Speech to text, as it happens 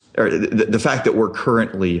or the fact that we're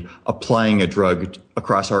currently applying a drug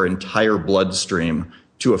across our entire bloodstream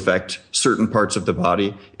to affect certain parts of the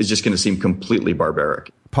body is just going to seem completely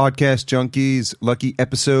barbaric. Podcast Junkies, lucky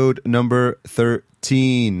episode number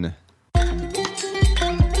 13.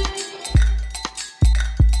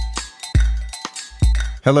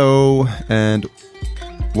 Hello, and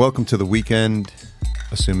welcome to the weekend,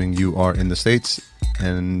 assuming you are in the States.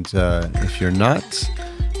 And if you're not,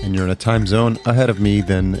 and you're in a time zone ahead of me,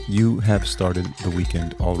 then you have started the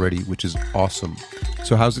weekend already, which is awesome.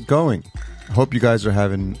 So how's it going? I hope you guys are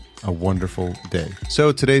having a wonderful day.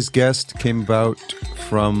 So today's guest came about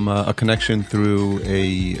from a connection through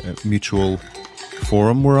a mutual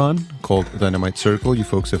forum we're on called Dynamite Circle. You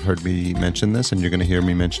folks have heard me mention this, and you're going to hear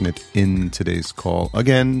me mention it in today's call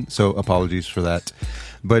again, so apologies for that.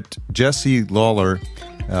 But Jesse Lawler,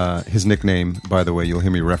 his nickname, by the way, you'll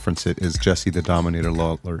hear me reference it, is Jesse the Dominator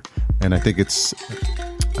Lawler. And I think it's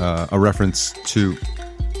a reference to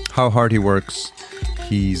how hard he works.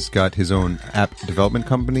 He's got his own app development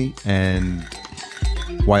company, and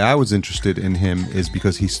why I was interested in him is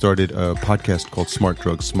because he started a podcast called Smart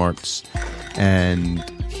Drugs Smarts, and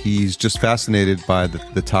he's just fascinated by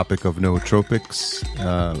the topic of nootropics.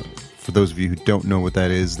 For those of you who don't know what that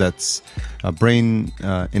is, that's brain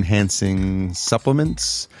enhancing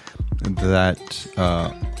supplements that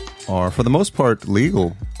are, for the most part,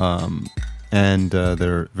 legal. And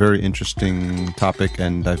they're a very interesting topic,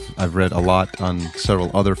 and I've read a lot on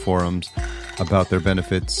several other forums about their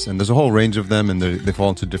benefits. And there's a whole range of them, and they fall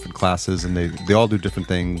into different classes, and they all do different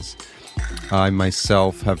things. I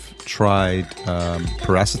myself have tried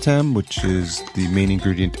Piracetam, which is the main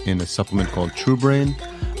ingredient in a supplement called True Brain.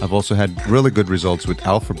 I've also had really good results with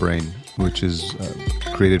Alpha Brain, which is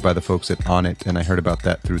created by the folks at Onnit, and I heard about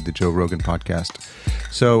that through the Joe Rogan podcast.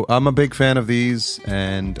 So I'm a big fan of these,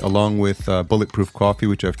 and along with Bulletproof Coffee,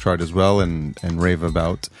 which I've tried as well and rave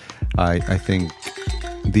about, I think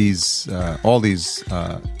these all these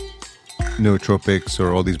nootropics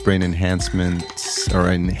or all these brain enhancements or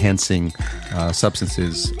enhancing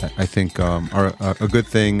substances, I think are a good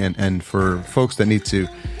thing, and for folks that need to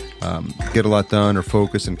get a lot done or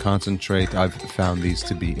focus and concentrate, I've found these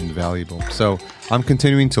to be invaluable. So I'm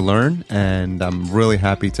continuing to learn, and I'm really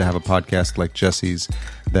happy to have a podcast like Jesse's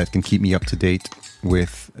that can keep me up to date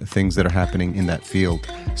with things that are happening in that field.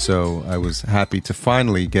 So I was happy to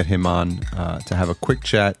finally get him on to have a quick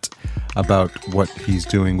chat about what he's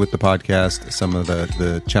doing with the podcast, some of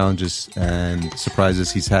the challenges and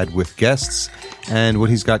surprises he's had with guests, and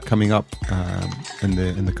what he's got coming up in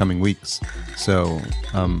the coming weeks. So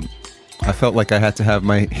I felt like I had to have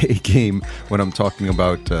my A game when I'm talking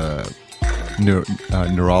about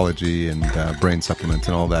neurology and brain supplements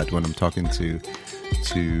and all that when I'm talking to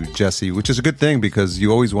Jesse, which is a good thing because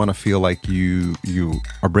you always want to feel like you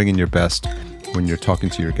are bringing your best when you're talking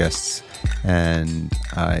to your guests, and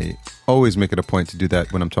I always make it a point to do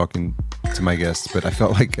that when I'm talking to my guests, but I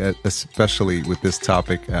felt like especially with this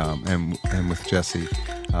topic and with Jesse,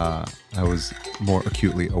 I was more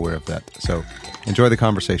acutely aware of that. So enjoy the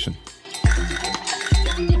conversation.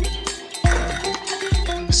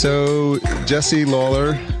 So Jesse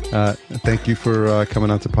Lawler, thank you for coming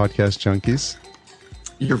on to Podcast Junkies.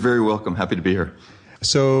 You're very welcome. Happy to be here.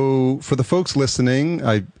 So for the folks listening,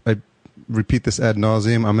 I repeat this ad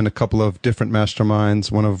nauseum. I'm in a couple of different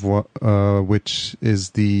masterminds, one of which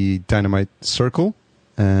is the Dynamite Circle,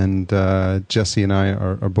 and Jesse and I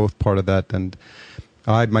are both part of that. And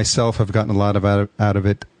I myself have gotten a lot out of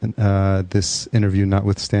it, this interview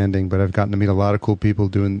notwithstanding, but I've gotten to meet a lot of cool people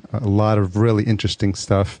doing a lot of really interesting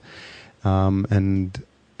stuff, and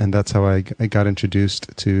that's how I got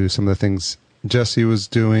introduced to some of the things Jesse was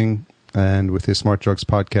doing, and with his Smart Drugs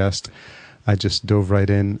podcast, I just dove right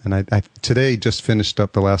in, and I today just finished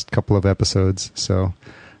up the last couple of episodes. So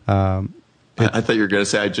I thought you were going to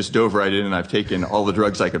say I just dove right in and I've taken all the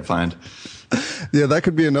drugs I could find. Yeah, that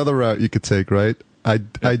could be another route you could take, right? I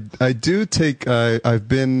do take. I've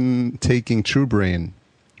been taking True Brain,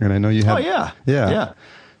 and I know you have. Oh yeah.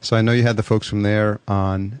 So I know you had the folks from there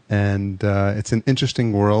on, and it's an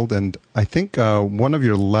interesting world. And I think one of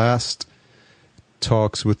your last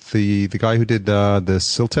talks with the guy who did the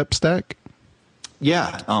Siltep stack.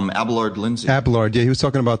 Yeah, Abelard Lindsay. Abelard, yeah, he was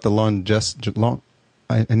talking about the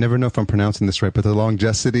I never know if I'm pronouncing this right, but the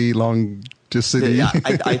longevity. Yeah,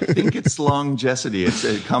 I think it's longevity. It's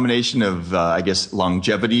a combination of, I guess,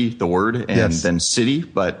 longevity, the word, and then city.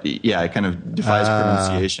 But yeah, it kind of defies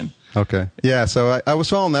pronunciation. Okay. Yeah, so I was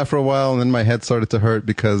following that for a while, and then my head started to hurt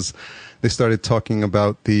because they started talking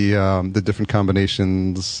about the different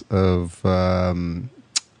combinations of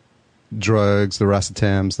drugs, the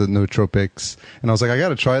racetams, the nootropics, and I was like, I got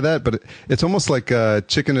to try that, but it's almost like a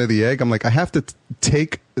chicken or the egg. I'm like, I have to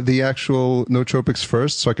take the actual nootropics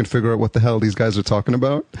first so I can figure out what the hell these guys are talking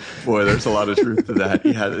about. Boy, there's a lot of truth to that.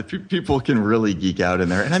 Yeah, people can really geek out in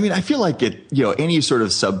there, and I mean, I feel like any sort of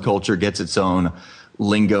subculture gets its own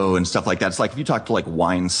lingo and stuff like that. It's like if you talk to like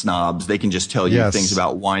wine snobs, they can just tell you things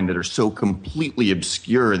about wine that are so completely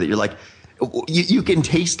obscure that you're like, you can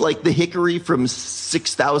taste like the hickory from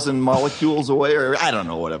 6,000 molecules away, or I don't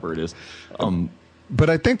know, whatever it is. But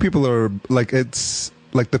I think people are like, it's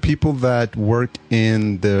like the people that work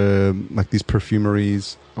in the like these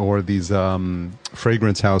perfumeries or these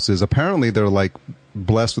fragrance houses. Apparently, they're like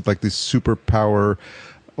blessed with like these superpower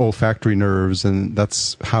olfactory nerves, and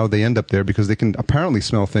that's how they end up there, because they can apparently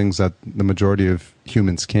smell things that the majority of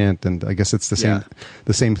humans can't. And I guess it's the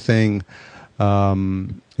same thing.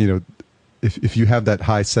 If you have that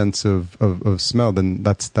high sense of smell, then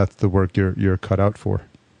that's the work you're cut out for.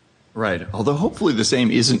 Right. Although hopefully the same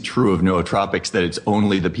isn't true of nootropics, that it's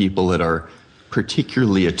only the people that are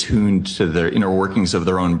particularly attuned to the inner workings of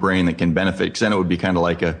their own brain that can benefit, because then it would be kind of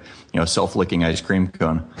like a self-licking ice cream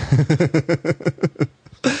cone.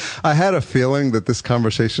 I had a feeling that this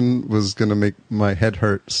conversation was going to make my head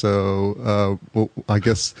hurt, so I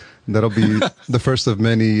guess that'll be the first of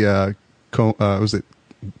many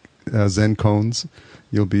Zen cones.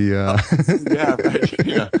 You'll be yeah, right.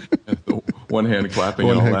 Yeah. One hand clapping.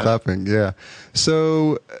 One hand clapping. Yeah.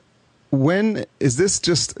 So, when is this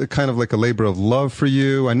just kind of like a labor of love for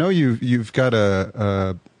you? I know you've got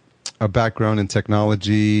a background in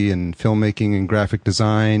technology and filmmaking and graphic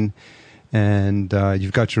design, and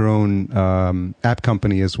you've got your own app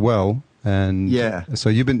company as well. And so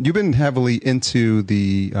you've been heavily into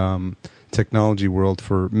the technology world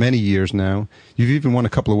for many years now. You've even won a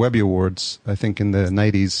couple of Webby Awards, I think, in the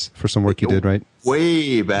 90s for some work you did, right?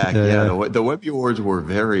 Way back, The Webby Awards were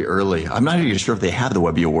very early. I'm not even sure if they have the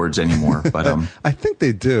Webby Awards anymore, but I think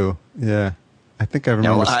they do. Yeah, I think I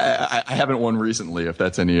remember. I haven't won recently, if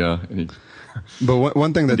that's any. But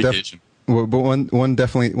one thing that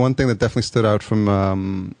one thing that definitely stood out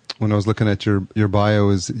from when I was looking at your bio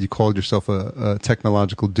is you called yourself a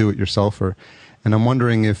technological do-it-yourselfer. And I'm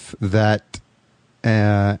wondering if that,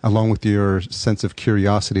 along with your sense of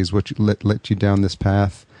curiosity, is what let you down this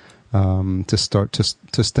path to start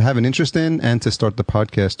to have an interest in and to start the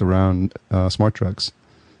podcast around smart drugs.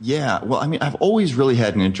 Yeah, well, I mean, I've always really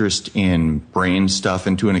had an interest in brain stuff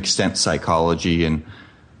and to an extent psychology and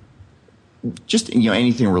just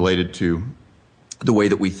anything related to the way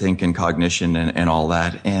that we think and cognition and all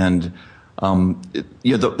that. And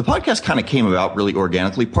the podcast kind of came about really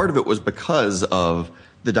organically. Part of it was because of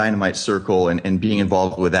the Dynamite Circle and being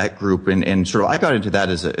involved with that group. And sort of, I got into that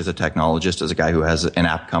as a technologist, as a guy who has an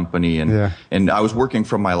app company. And I was working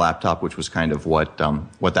from my laptop, which was kind of what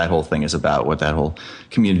that whole thing is about, what that whole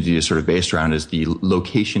community is sort of based around, is the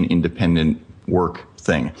location independent work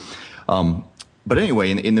thing. But anyway,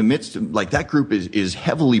 in the midst of, like, that group is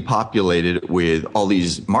heavily populated with all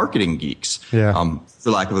these marketing geeks, for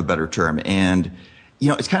lack of a better term. And,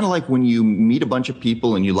 it's kind of like when you meet a bunch of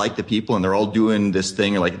people and you like the people and they're all doing this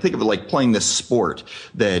thing, or like, think of it like playing this sport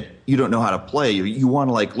that you don't know how to play. You want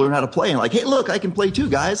to like learn how to play and like, hey, look, I can play too,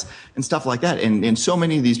 guys, and stuff like that. And so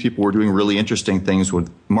many of these people were doing really interesting things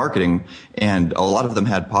with marketing, and a lot of them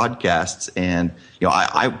had podcasts. And,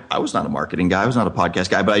 I was not a marketing guy. I was not a podcast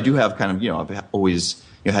guy, but I do have kind of, I've always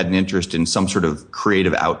had an interest in some sort of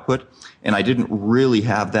creative output. And I didn't really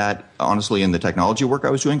have that, honestly, in the technology work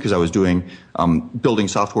I was doing, because I was doing building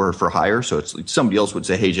software for hire. So it's somebody else would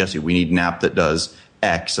say, hey, Jesse, we need an app that does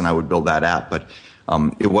X, and I would build that app. But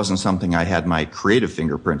it wasn't something I had my creative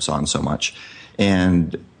fingerprints on so much.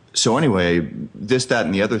 And so anyway, this, that,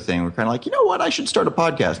 and the other thing, we're kind of like, you know what, I should start a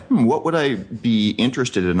podcast. What would I be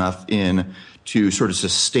interested enough in to sort of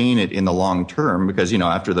sustain it in the long term? Because,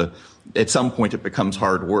 at some point it becomes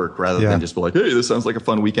hard work rather than just be like, hey, this sounds like a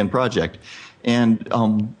fun weekend project. And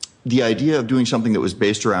the idea of doing something that was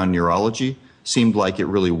based around neurology seemed like it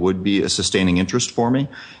really would be a sustaining interest for me.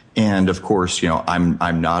 And of course,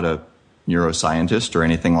 I'm not a neuroscientist or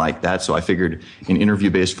anything like that, so I figured an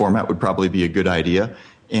interview-based format would probably be a good idea.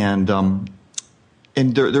 And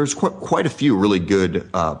there's quite a few really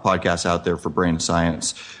good podcasts out there for brain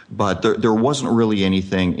science, but there wasn't really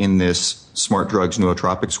anything in this smart drugs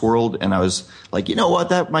nootropics world. And I was like, you know what,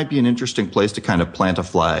 that might be an interesting place to kind of plant a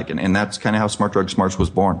flag. And that's kind of how Smart Drug Smarts was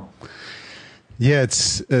born. Yeah,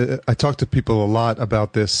 it's I talk to people a lot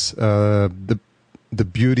about this. The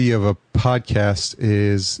beauty of a podcast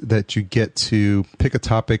is that you get to pick a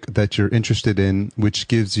topic that you're interested in, which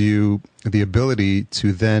gives you the ability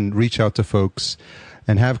to then reach out to folks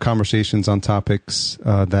and have conversations on topics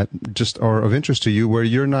that just are of interest to you, where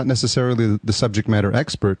you're not necessarily the subject matter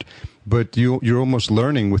expert, but you're almost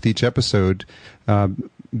learning with each episode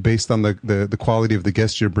based on the quality of the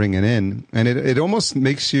guests you're bringing in. And it almost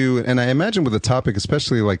makes you, and I imagine with a topic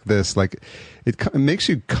especially like this, like it makes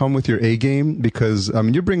you come with your A game, because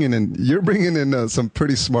you're bringing in some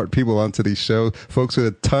pretty smart people onto these shows, folks with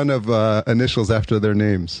a ton of initials after their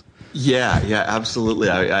names. Yeah, absolutely.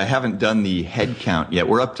 I haven't done the head count yet.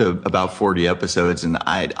 We're up to about 40 episodes, and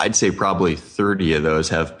I'd say probably 30 of those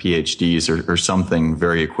have PhDs or something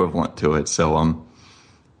very equivalent to it. So,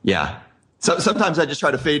 yeah. So sometimes I just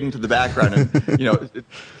try to fade into the background, and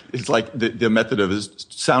it's like the method of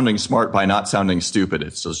sounding smart by not sounding stupid.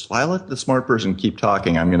 It's just, I let the smart person keep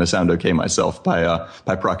talking. I'm going to sound okay myself by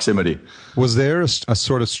proximity. Was there a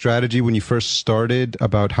sort of strategy when you first started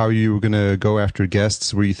about how you were going to go after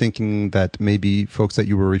guests? Were you thinking that maybe folks that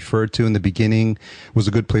you were referred to in the beginning was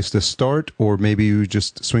a good place to start, or maybe you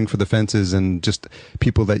just swing for the fences and just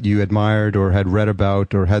people that you admired or had read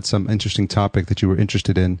about or had some interesting topic that you were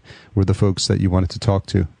interested in were the folks that you wanted to talk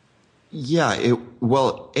to? Yeah,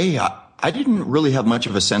 I didn't really have much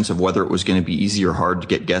of a sense of whether it was going to be easy or hard to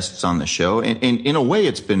get guests on the show. And in a way,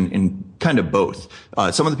 it's been in kind of both.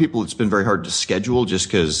 Some of the people, it's been very hard to schedule just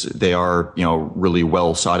because they are, really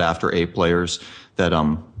well sought after A players that,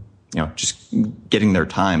 just getting their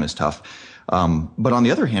time is tough. But on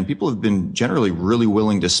the other hand, people have been generally really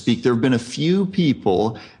willing to speak. There have been a few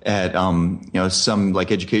people at, some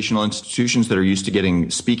like educational institutions that are used to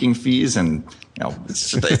getting speaking fees, and,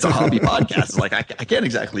 it's a hobby podcast. It's like, I can't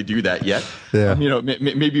exactly do that yet. Yeah.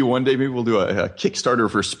 Maybe one day, maybe we'll do a Kickstarter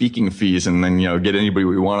for speaking fees and then, get anybody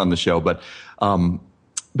we want on the show. But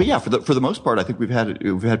yeah, for the most part, I think we've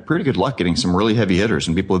had pretty good luck getting some really heavy hitters,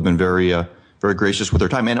 and people have been very gracious with their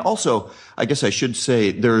time. And also, I guess I should say,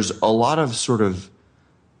 there's a lot of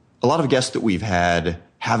guests that we've had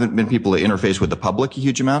haven't been people that interface with the public a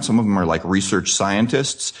huge amount. Some of them are like research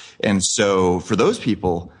scientists. And so for those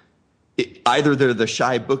people, either they're the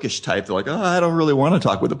shy, bookish type. They're like, oh, I don't really want to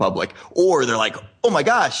talk with the public. Or they're like, oh my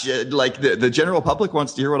gosh, like the general public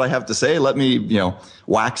wants to hear what I have to say. Let me,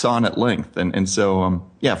 wax on at length. And so,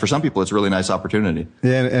 for some people, it's a really nice opportunity.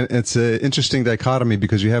 Yeah. And it's an interesting dichotomy,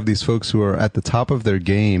 because you have these folks who are at the top of their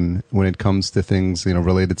game when it comes to things,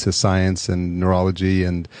 related to science and neurology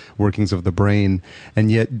and workings of the brain.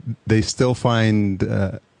 And yet they still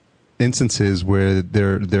find, instances where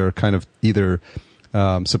they're kind of either,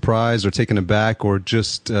 surprised or taken aback, or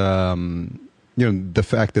just the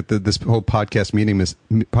fact that this whole podcast medium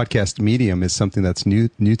is something that's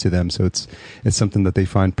new to them. So it's something that they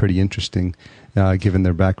find pretty interesting, given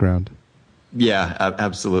their background. Yeah,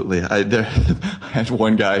 absolutely. I had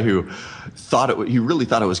one guy who he really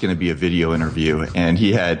thought it was going to be a video interview, and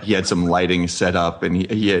he had some lighting set up, and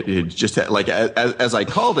he just had, like, as I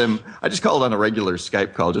called him, I just called on a regular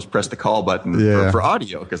Skype call, just press the call button for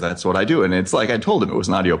audio, because that's what I do. And it's like, I told him it was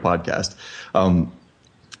an audio podcast.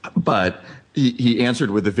 But he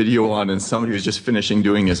answered with the video on, and somebody was just finishing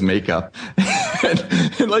doing his makeup.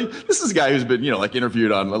 and like, this is a guy who's been,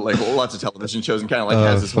 interviewed on like lots of television shows and kind of like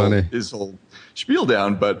has his whole spiel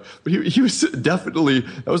down. But he was definitely,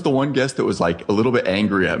 that was the one guest that was like a little bit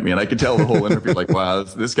angry at me. And I could tell the whole interview, like, wow,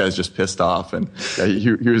 this guy's just pissed off. And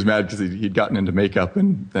he was mad because he'd gotten into makeup,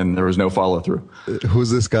 and then there was no follow through.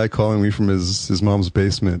 Who's this guy calling me from his mom's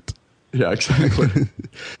basement? Yeah, exactly.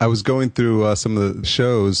 I was going through some of the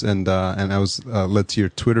shows, and I was led to your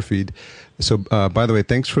Twitter feed. So, by the way,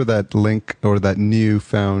 thanks for that link, or that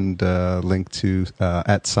newfound link to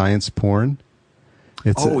at Science Porn.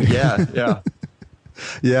 Yeah.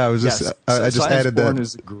 Yeah, I was just I just added that. Science Porn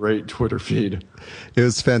is a great Twitter feed. It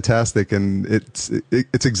was fantastic, and it's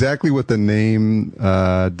exactly what the name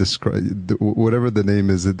describe. Whatever the name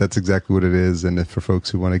is, that's exactly what it is. And for folks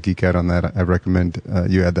who want to geek out on that, I recommend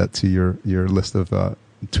you add that to your list of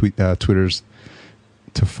Twitters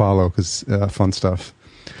to follow, because fun stuff.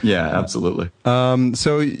 Yeah, absolutely.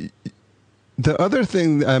 So the other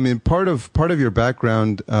thing, I mean, part of your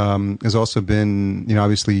background has also been,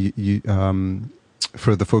 obviously you.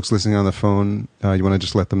 For the folks listening on the phone, you want to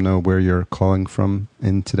just let them know where you're calling from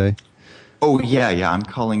in today? Oh, yeah. I'm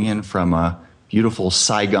calling in from beautiful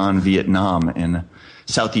Saigon, Vietnam, in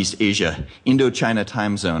Southeast Asia, Indochina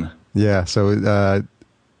time zone. Yeah, so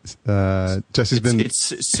Jesse's been...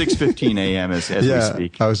 It's 6:15 a.m. as we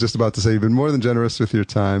speak. I was just about to say, you've been more than generous with your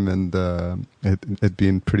time, and it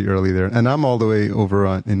being pretty early there. And I'm all the way over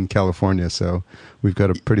in California, so we've got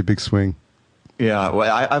a pretty big swing. Yeah,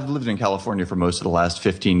 well, I've lived in California for most of the last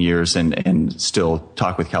 15 years and still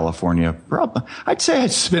talk with California. I'd say I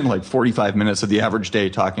spend like 45 minutes of the average day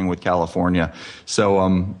talking with California.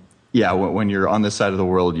 So, yeah, when you're on this side of the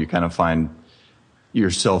world, you kind of find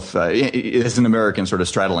yourself, as an American, sort of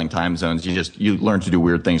straddling time zones. You learn to do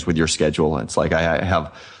weird things with your schedule. It's like I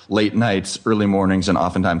have late nights, early mornings, and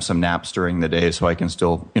oftentimes some naps during the day so I can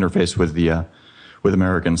still interface with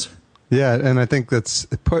Americans. Yeah, and I think it's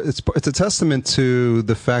a testament to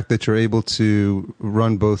the fact that you're able to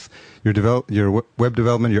run both your web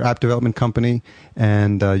development, your app development company,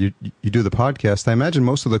 and you do the podcast. I imagine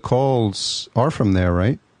most of the calls are from there,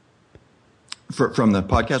 right? From the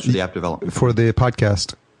podcast or the app development? For the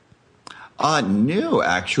podcast. No,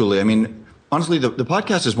 actually. I mean, honestly, the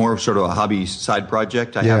podcast is more of sort of a hobby side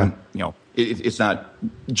project. I haven't, it's not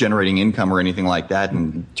generating income or anything like that,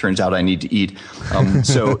 and it turns out I need to eat.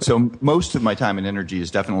 So most of my time and energy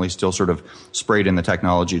is definitely still sort of sprayed in the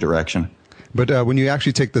technology direction. But when you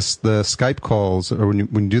actually take the Skype calls, or when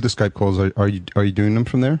you do the Skype calls, are you doing them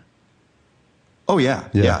from there? Oh yeah.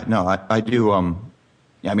 No, I do. I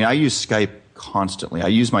mean, I use Skype constantly. I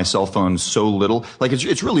use my cell phone so little. Like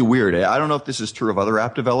it's really weird. I don't know if this is true of other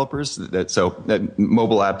app developers. That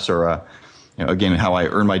mobile apps are. Again, how I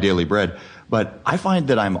earn my daily bread. But I find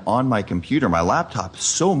that I'm on my computer, my laptop,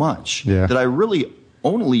 so much that I really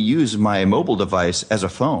only use my mobile device as a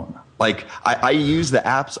phone. Like, I use the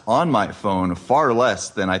apps on my phone far less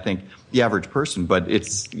than I think the average person. But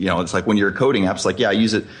it's like when you're coding apps, like, I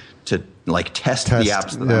use it to like test the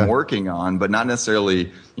apps that I'm working on, but not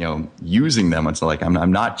necessarily, using them. It's like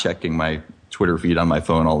I'm not checking my Twitter feed on my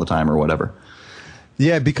phone all the time or whatever.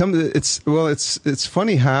 Yeah, it's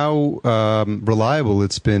funny how reliable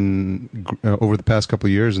it's been over the past couple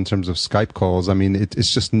of years in terms of Skype calls. I mean,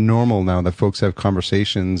 it's just normal now that folks have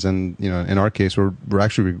conversations, and in our case, we're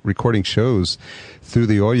actually recording shows through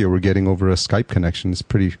the audio we're getting over a Skype connection. It's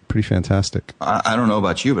pretty fantastic. I don't know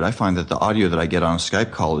about you, but I find that the audio that I get on a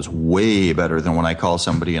Skype call is way better than when I call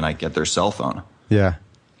somebody and I get their cell phone. Yeah.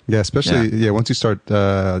 Yeah, especially once you start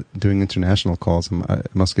doing international calls,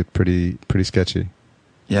 it must get pretty sketchy.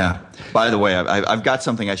 Yeah. By the way, I've got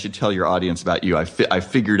something I should tell your audience about you. I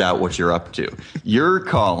figured out what you're up to. You're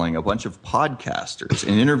calling a bunch of podcasters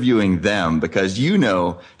and interviewing them because you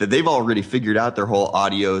know that they've already figured out their whole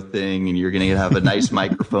audio thing, and you're going to have a nice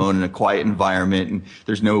microphone and a quiet environment, and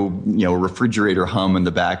there's no refrigerator hum in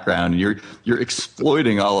the background. And you're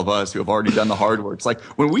exploiting all of us who have already done the hard work. It's like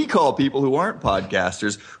when we call people who aren't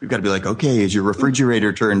podcasters, we've got to be like, okay, is your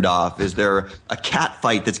refrigerator turned off? Is there a cat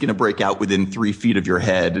fight that's going to break out within 3 feet of your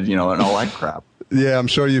head? And all that crap. Yeah, I'm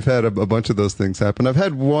sure you've had a bunch of those things happen. I've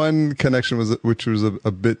had one connection which was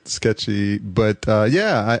a bit sketchy, but I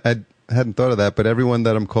hadn't thought of that. But everyone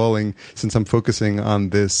that I'm calling, since I'm focusing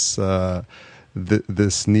on this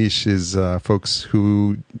this niche, is folks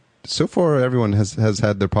who, so far, everyone has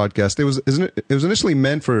had their podcast. It was initially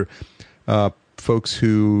meant for folks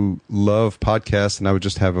who love podcasts, and I would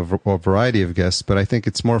just have a variety of guests. But I think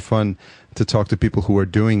it's more fun to talk to people who are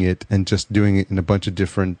doing it and just doing it in a bunch of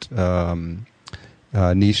different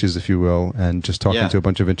niches, if you will, and just talking to a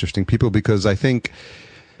bunch of interesting people, because I think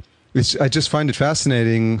I just find it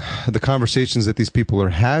fascinating, the conversations that these people are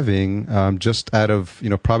having, just out of,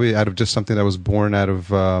 probably out of just something that was born out of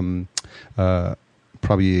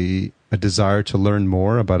probably a desire to learn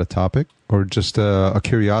more about a topic, or just a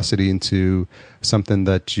curiosity into something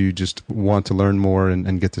that you just want to learn more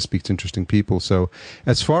and get to speak to interesting people. So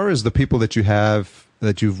as far as the people that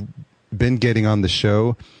you've been getting on the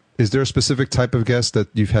show, is there a specific type of guest that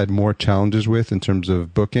you've had more challenges with in terms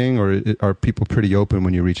of booking, or are people pretty open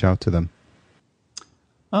when you reach out to them?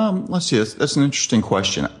 Let's see. That's an interesting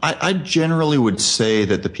question. I generally would say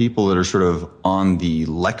that the people that are sort of on the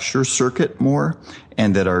lecture circuit more,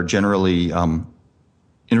 and that are generally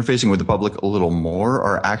interfacing with the public a little more,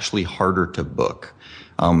 are actually harder to book.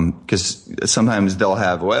 Because sometimes they'll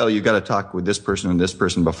have, well, you've got to talk with this person and this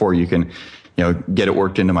person before you can, get it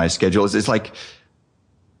worked into my schedule. It's like,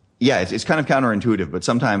 it's kind of counterintuitive, but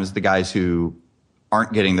sometimes the guys who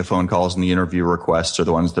aren't getting the phone calls and the interview requests are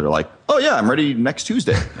the ones that are like, oh yeah, I'm ready next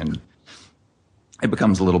Tuesday. And it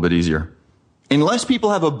becomes a little bit easier. Unless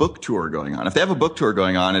people have a book tour going on. If they have a book tour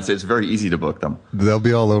going on, it's very easy to book them. They'll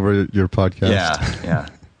be all over your podcast. Yeah.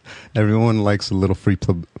 Everyone likes a little free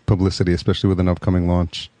publicity, especially with an upcoming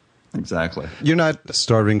launch. Exactly. You're not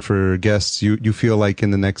starving for guests. You feel like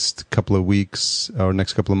in the next couple of weeks or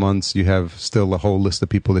next couple of months, you have still a whole list of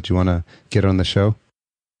people that you want to get on the show?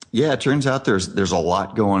 Yeah, it turns out there's a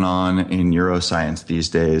lot going on in neuroscience these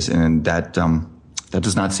days, and that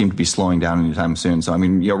does not seem to be slowing down anytime soon. So, I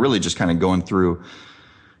mean, really just kind of going through,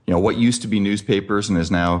 what used to be newspapers and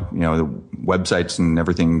is now, the websites and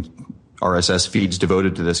everything, RSS feeds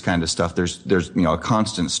devoted to this kind of stuff. There's a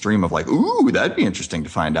constant stream of like, ooh, that'd be interesting to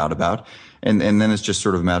find out about. And then it's just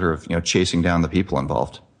sort of a matter of, chasing down the people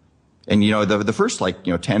involved. And, the first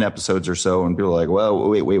 10 episodes or so, and people are like, well,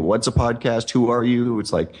 wait, what's a podcast? Who are you?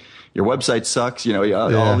 It's like, your website sucks,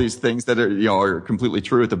 all these things that are completely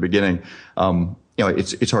true at the beginning.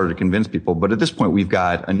 It's harder to convince people. But at this point, we've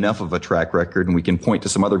got enough of a track record, and we can point to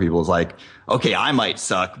some other people as like, okay, I might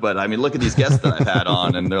suck, but I mean, look at these guests that I've had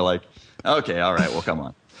on. And they're like, okay, all right, well, come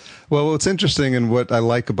on. Well, what's interesting and what I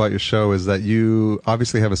like about your show is that you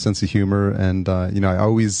obviously have a sense of humor, and I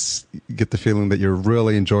always get the feeling that you're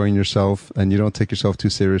really enjoying yourself and you don't take yourself too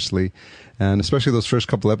seriously. And especially those first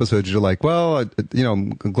couple episodes, you're like, well, I'm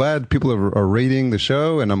glad people are rating the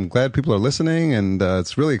show, and I'm glad people are listening, and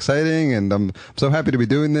it's really exciting, and I'm so happy to be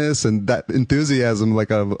doing this. And that enthusiasm, like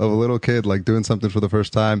of a little kid, like doing something for the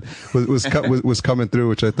first time, was coming through,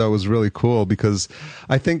 which I thought was really cool, because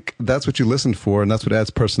I think that's what you listen for, and that's what adds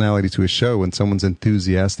personality to a show when someone's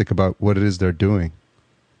enthusiastic about what it is they're doing.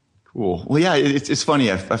 Cool. Well, yeah, it's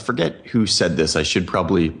funny. I forget who said this. I should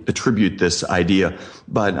probably attribute this idea,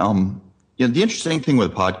 but the interesting thing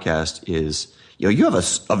with a podcast is, you have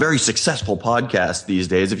a very successful podcast these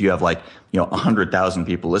days if you have 100,000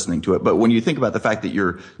 people listening to it. But when you think about the fact that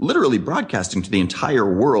you're literally broadcasting to the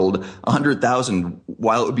entire world, 100,000,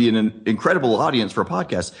 while it would be an incredible audience for a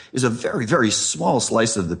podcast, is a very, very small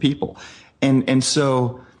slice of the people. And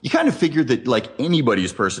so you kind of figure that like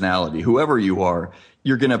anybody's personality, whoever you are,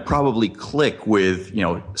 you're going to probably click with,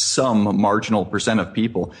 some marginal percent of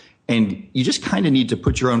people. And you just kind of need to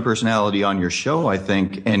put your own personality on your show, I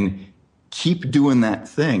think, and keep doing that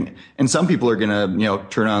thing. And some people are going to,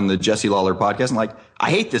 turn on the Jesse Lawler podcast and like,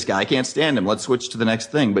 I hate this guy. I can't stand him. Let's switch to the next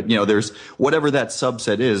thing. But, there's whatever that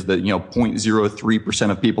subset is, that,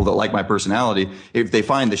 0.03% of people that like my personality, if they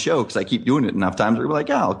find the show, because I keep doing it enough times, they're like,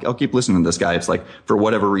 yeah, I'll keep listening to this guy. It's like, for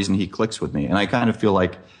whatever reason, he clicks with me. And I kind of feel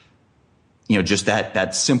like, just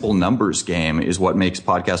that simple numbers game is what makes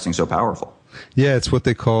podcasting so powerful. Yeah, it's what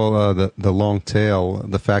they call the long tail.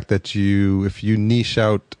 The fact that if you niche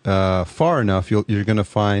out far enough, you're going to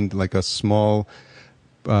find like a small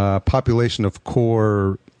population of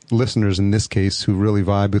core listeners in this case who really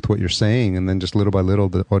vibe with what you're saying, and then just little by little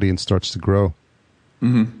the audience starts to grow.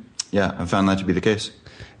 Mm-hmm. Yeah, I found that to be the case.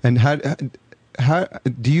 And how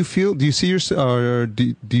do you feel? Do you see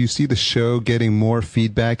do you see the show getting more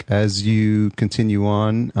feedback as you continue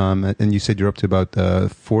on? And you said you're up to about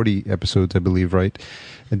 40 episodes, I believe, right?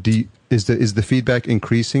 Is the feedback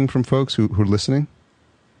increasing from folks who are listening?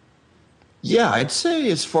 Yeah, I'd say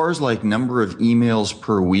as far as like number of emails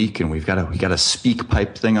per week, and we got a speak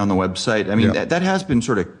pipe thing on the website. I mean, that has been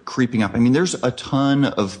sort of creeping up. I mean, there's a ton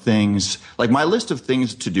of things, like my list of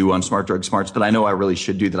things to do on Smart Drug Smarts that I know I really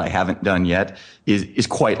should do that I haven't done yet is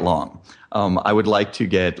quite long. I would like to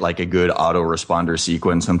get like a good autoresponder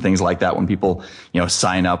sequence and things like that when people,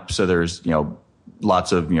 sign up. So there's,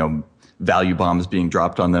 lots of, value bombs being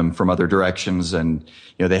dropped on them from other directions, and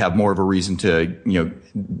they have more of a reason to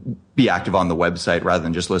be active on the website rather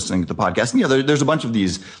than just listening to the podcast. And, there's a bunch of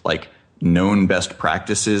these like known best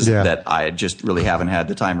practices that I just really haven't had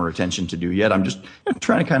the time or attention to do yet. I'm just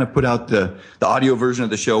trying to kind of put out the audio version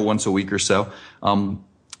of the show once a week or so. I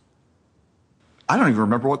don't even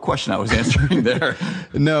remember what question I was answering there.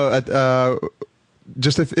 No,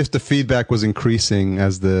 just if the feedback was increasing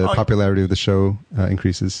as the popularity of the show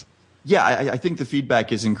increases. Yeah, I think the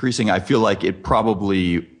feedback is increasing. I feel like it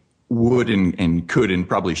probably would and could and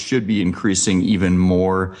probably should be increasing even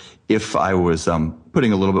more if I was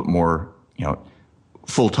putting a little bit more,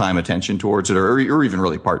 full-time attention towards it, or even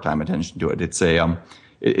really part-time attention to it. It's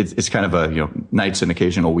it's kind of a nights and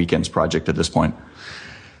occasional weekends project at this point.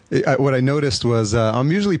 What I noticed was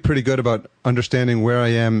I'm usually pretty good about understanding where I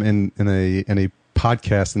am in a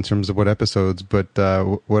podcast in terms of what episodes, but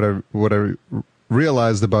what I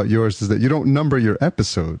realized about yours is that you don't number your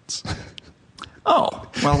episodes. Oh,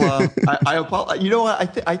 well, I apologize. You know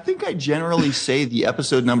what? I think I generally say the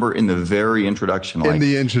episode number in the very introduction line. In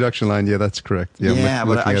the introduction line, yeah, that's correct. Yeah,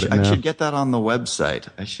 but I should get that on the website.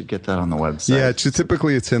 Yeah,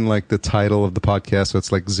 typically it's in like the title of the podcast, so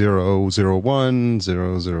it's like 001,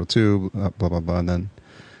 002, blah, blah, blah,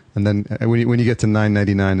 and then when you get to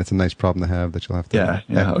 999, it's a nice problem to have that you'll have to.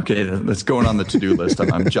 Yeah. Okay, that's going on the to-do list.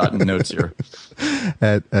 I'm jotting notes here.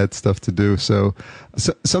 Add stuff to do. So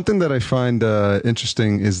something that I find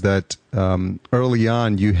interesting is that early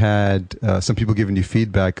on you had some people giving you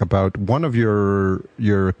feedback about one of your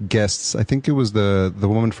guests. I think it was the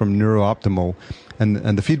woman from NeuroOptimal,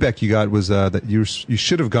 and the feedback you got was that you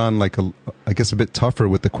should have gone like I guess a bit tougher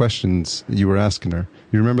with the questions you were asking her.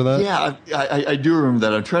 You remember that? Yeah, I do remember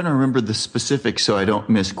that. I'm trying to remember the specifics so I don't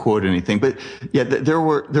misquote anything. But yeah, there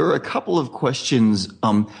were a couple of questions.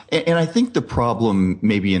 And I think the problem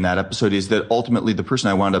maybe in that episode is that ultimately the person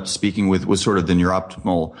I wound up speaking with was sort of the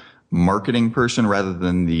Neuroptimal marketing person rather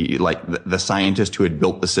than the scientist who had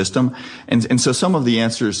built the system. And so some of the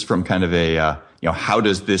answers from kind of a, how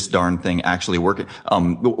does this darn thing actually work?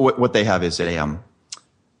 What they have is a,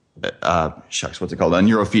 what's it called? A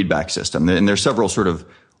neurofeedback system. And there's several sort of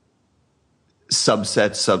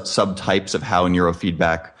subtypes of how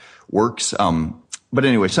neurofeedback works. But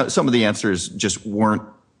anyway, some of the answers just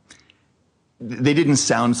they didn't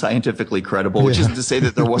sound scientifically credible, which isn't to say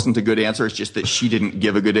that there wasn't a good answer. It's just that she didn't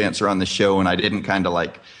give a good answer on the show. And I didn't kind of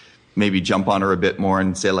like maybe jump on her a bit more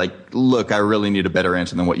and say like, look, I really need a better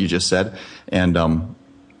answer than what you just said. And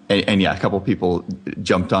yeah, a couple of people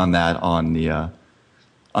jumped on that on the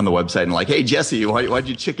website and like, hey, Jesse, why'd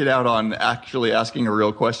you chicken out on actually asking a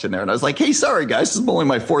real question there? And I was like, hey, sorry, guys, this is only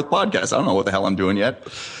my 4th podcast. I don't know what the hell I'm doing yet.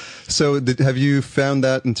 So have you found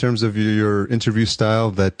that in terms of your interview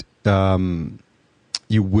style that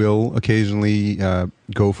you will occasionally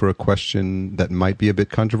go for a question that might be a bit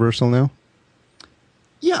controversial now?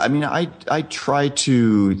 Yeah, I mean, I try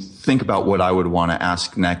to think about what I would want to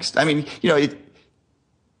ask next. I mean,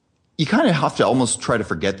 you kind of have to almost try to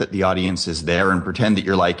forget that the audience is there and pretend that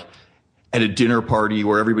you're like at a dinner party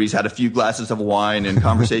where everybody's had a few glasses of wine and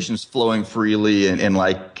conversations flowing freely and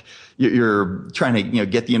like you're trying to,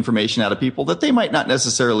 get the information out of people that they might not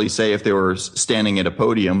necessarily say if they were standing at a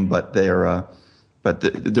podium, but they're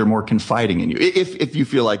more confiding in you. If you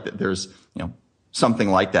feel like that there's, something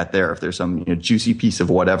like that there, if there's some juicy piece of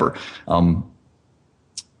whatever.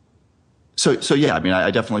 So yeah, I mean, I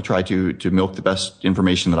definitely try to milk the best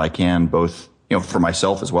information that I can, both, for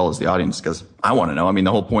myself as well as the audience, because I want to know. I mean,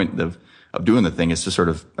 the whole point of doing the thing is to sort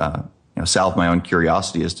of, salve my own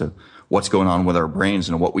curiosity as to what's going on with our brains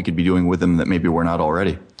and what we could be doing with them that maybe we're not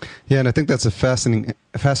already. Yeah, and I think that's a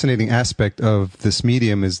fascinating aspect of this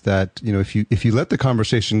medium is that, if you let the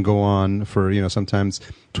conversation go on for, sometimes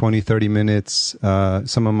 20, 30 minutes,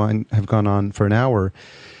 some of mine have gone on for an hour.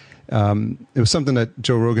 It was something that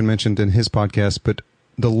Joe Rogan mentioned in his podcast, but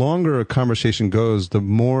the longer a conversation goes, the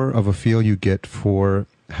more of a feel you get for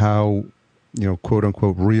how, quote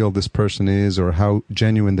unquote, real this person is or how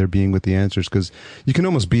genuine they're being with the answers. Because you can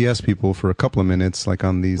almost BS people for a couple of minutes, like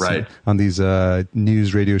on these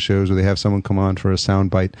news radio shows where they have someone come on for a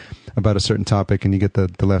soundbite about a certain topic, and you get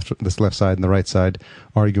the left side and the right side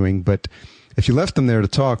arguing. But if you left them there to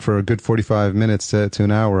talk for a good 45 minutes to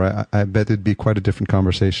an hour, I bet it'd be quite a different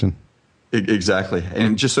conversation. Exactly.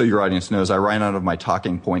 And just so your audience knows, I ran out of my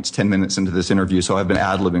talking points 10 minutes into this interview, so I've been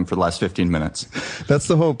ad-libbing for the last 15 minutes. That's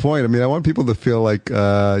the whole point. I mean, I want people to feel like,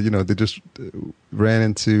 they just ran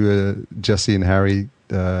into Jesse and Harry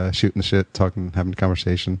shooting the shit, talking, having a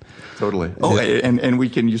conversation. Totally. Oh, yeah. and we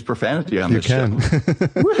can use profanity on this show.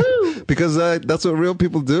 Woohoo! Because that's what real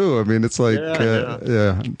people do. I mean, it's like,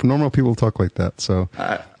 normal people talk like that. So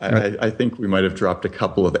I think we might have dropped a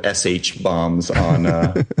couple of SH bombs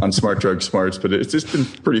on Smart Drug Smarts, but it's just been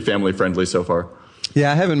pretty family friendly so far.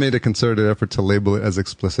 Yeah, I haven't made a concerted effort to label it as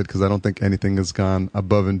explicit because I don't think anything has gone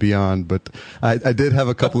above and beyond. But I did have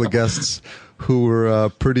a couple of guests who were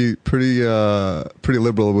pretty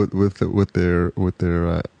liberal with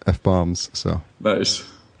their F-bombs. So nice.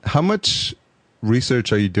 How much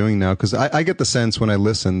research are you doing now? Because I get the sense when I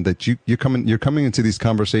listen that you're coming into these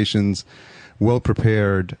conversations well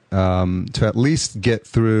prepared to at least get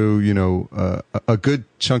through a good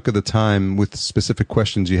chunk of the time with specific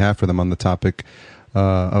questions you have for them on the topic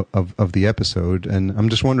of the episode. And I'm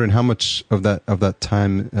just wondering how much of that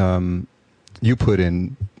time you put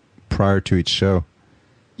in prior to each show.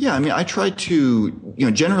 Yeah, I mean, I try to,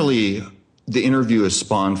 generally the interview is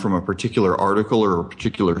spawned from a particular article or a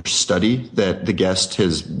particular study that the guest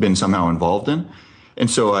has been somehow involved in. And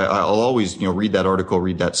so I'll always, read that article,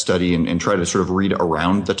 read that study, and try to sort of read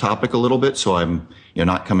around the topic a little bit. So I'm,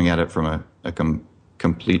 not coming at it from a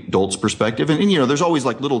complete dolt's perspective. And, there's always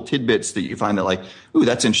like little tidbits that you find that like, ooh,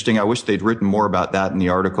 that's interesting. I wish they'd written more about that in the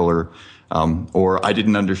article, or I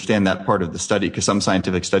didn't understand that part of the study, because some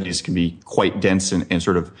scientific studies can be quite dense and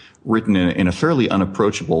sort of written in a fairly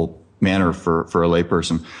unapproachable manner for a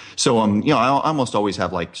layperson. So, I almost always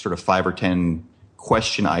have like sort of 5 or 10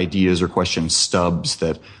 question ideas or question stubs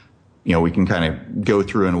that, we can kind of go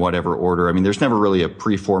through in whatever order. I mean, there's never really a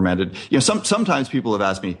pre-formatted, sometimes people have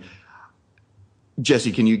asked me,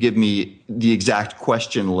 Jesse, can you give me the exact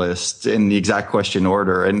question list and the exact question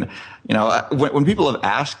order? And, when people have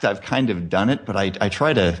asked, I've kind of done it, but I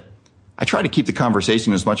try to keep the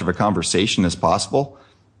conversation as much of a conversation as possible.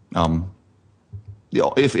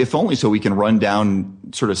 If only so we can run down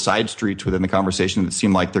sort of side streets within the conversation that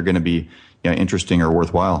seem like they're going to be interesting or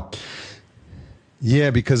worthwhile.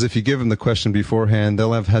 Yeah, because if you give them the question beforehand,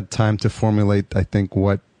 they'll have had time to formulate, I think,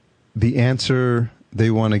 what the answer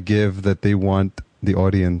they want to give that they want the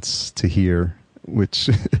audience to hear, which,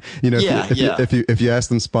 if you ask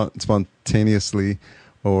them spontaneously,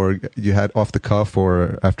 or you had off the cuff,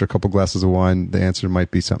 or after a couple glasses of wine, the answer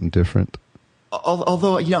might be something different.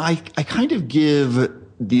 Although, I kind of give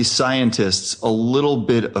these scientists a little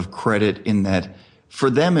bit of credit in that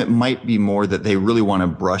for them, it might be more that they really want to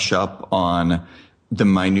brush up on the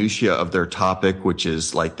minutia of their topic, which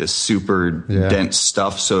is like this super dense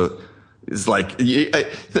stuff. So it's like,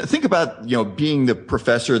 think about, being the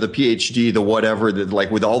professor, the PhD, the whatever, that like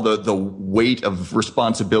with all the weight of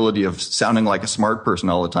responsibility of sounding like a smart person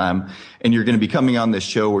all the time. And you're going to be coming on this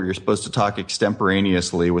show where you're supposed to talk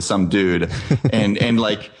extemporaneously with some dude. and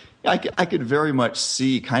like, I could very much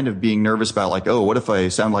see kind of being nervous about like, oh, what if I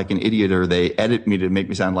sound like an idiot, or they edit me to make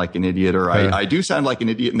me sound like an idiot, or I do sound like an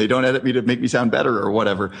idiot and they don't edit me to make me sound better or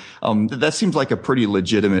whatever. That seems like a pretty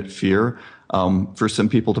legitimate fear for some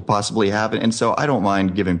people to possibly have. And so I don't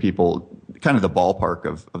mind giving people kind of the ballpark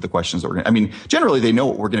of the questions that we're going to, I mean, generally they know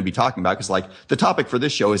what we're going to be talking about, because like the topic for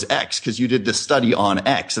this show is X, because you did this study on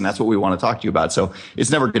X, and that's what we want to talk to you about. So it's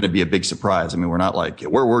never going to be a big surprise. I mean, we're not like,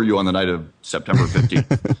 where were you on the night of September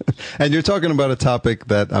 15th? And you're talking about a topic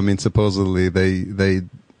that, I mean, supposedly they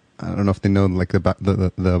I don't know if they know like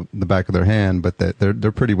the back of their hand, but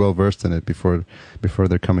they're pretty well versed in it before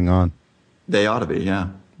they're coming on. They ought to be, yeah.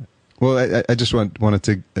 Well, I just wanted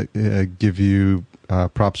to give you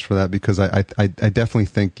props for that, because I definitely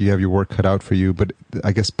think you have your work cut out for you. But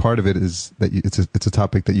I guess part of it is that it's a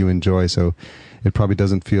topic that you enjoy, so it probably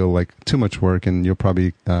doesn't feel like too much work, and you're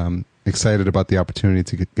probably excited about the opportunity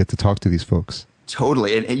to get to talk to these folks.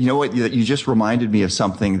 Totally. And you know what? You just reminded me of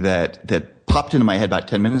something that popped into my head about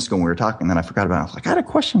 10 minutes ago when we were talking, and then I forgot about it. I was like, I had a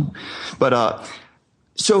question. But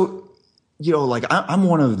so, like I'm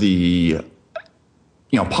one of the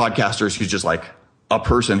podcasters who's just like a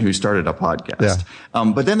person who started a podcast.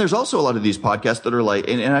 Yeah. But then there's also a lot of these podcasts that are like,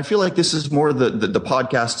 and I feel like this is more the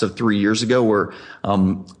podcasts of 3 years ago, where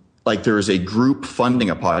like there is a group funding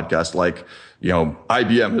a podcast, like,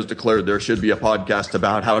 IBM has declared there should be a podcast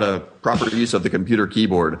about how to proper use of the computer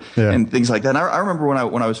keyboard and things like that. And I remember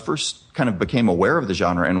when I was first kind of became aware of the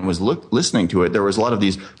genre and was listening to it, there was a lot of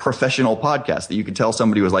these professional podcasts that you could tell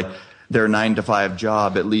somebody was like, their 9-to-5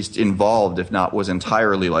 job at least involved, if not was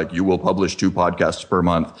entirely like, you will publish 2 podcasts per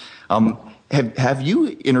month. Have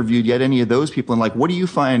you interviewed yet any of those people? And like, what do you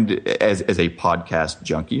find as a podcast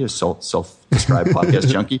junkie, a self-described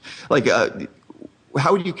podcast junkie? Like,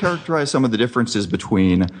 how would you characterize some of the differences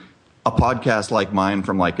between a podcast like mine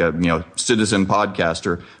from like a, citizen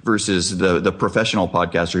podcaster versus the professional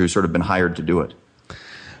podcaster who's sort of been hired to do it?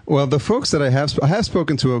 Well, the folks that I have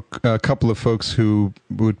spoken to a couple of folks who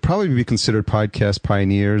would probably be considered podcast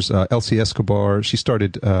pioneers. Elsie Escobar, she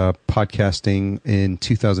started podcasting in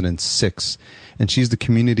 2006, and she's the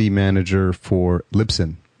community manager for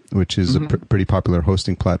Libsyn, which is a pretty popular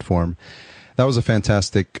hosting platform. That was a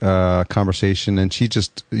fantastic conversation, and she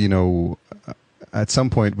just, at some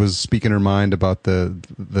point was speaking her mind about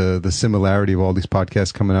the similarity of all these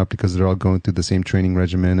podcasts coming out, because they're all going through the same training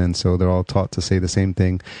regimen, and so they're all taught to say the same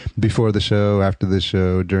thing before the show, after the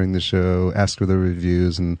show, during the show, ask for the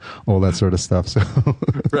reviews, and all that sort of stuff. So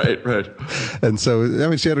right. And so, I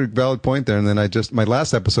mean, she had a valid point there. And then my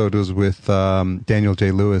last episode was with Daniel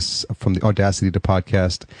J. Lewis from the Audacity to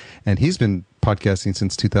Podcast, and he's been podcasting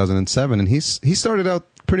since 2007, and he started out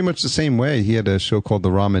pretty much the same way. He had a show called The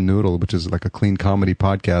Ramen Noodle, which is like a clean comedy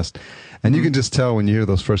podcast. And you can just tell when you hear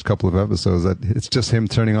those first couple of episodes that it's just him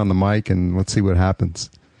turning on the mic and let's see what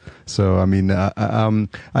happens. So, I mean, I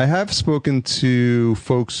have spoken to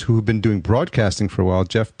folks who have been doing broadcasting for a while.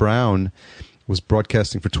 Jeff Brown was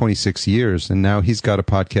broadcasting for 26 years, and now he's got a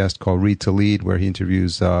podcast called Read to Lead, where he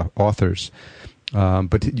interviews authors.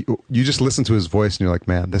 But you just listen to his voice and you're like,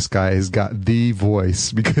 man, this guy has got the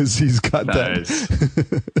voice, because he's got that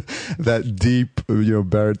deep,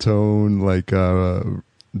 baritone, like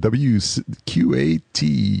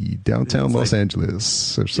WQAT, downtown Los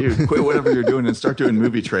Angeles. Or something. Dude, quit whatever you're doing and start doing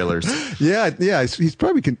movie trailers. Yeah. He's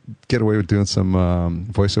probably can get away with doing some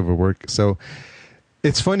voiceover work. So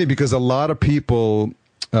it's funny because a lot of people,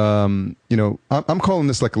 I'm calling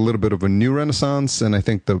this like a little bit of a new renaissance, and I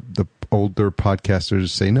think the older podcasters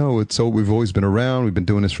say, no, we've always been around. We've been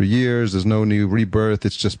doing this for years. There's no new rebirth.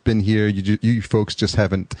 It's just been here. You folks just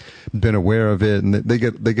haven't been aware of it. And they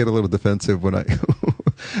get a little defensive when I,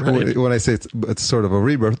 right. when I say it's sort of a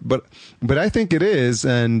rebirth, but I think it is.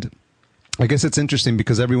 And I guess it's interesting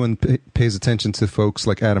because everyone pays attention to folks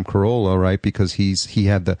like Adam Carolla, right? Because he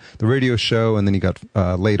had the radio show, and then he got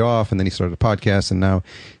laid off, and then he started a podcast, and now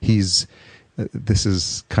he's this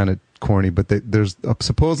is kind of corny, but there's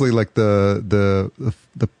supposedly like the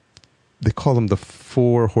they call them the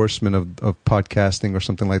 4 horsemen of podcasting or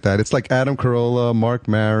something like that. It's like Adam Carolla, Mark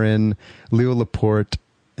Maron, Leo Laporte,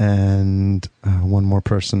 and one more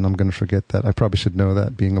person. I'm going to forget that. I probably should know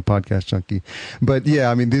that, being a podcast junkie. But yeah,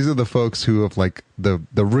 I mean, these are the folks who have like the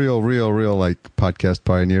real like podcast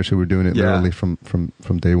pioneers who were doing it literally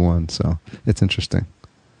from day one. So it's interesting.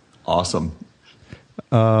 Awesome.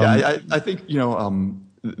 I think,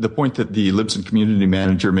 the point that the Libsyn community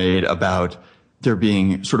manager made about there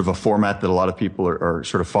being sort of a format that a lot of people are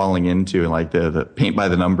sort of falling into, and like the paint by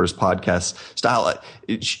the numbers podcast style.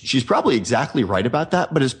 She's probably exactly right about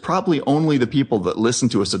that, but it's probably only the people that listen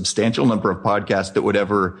to a substantial number of podcasts that would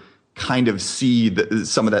ever kind of see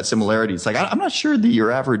some of that similarity. It's like, I'm not sure that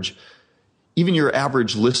your average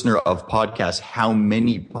listener of podcasts, how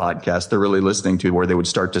many podcasts they're really listening to, where they would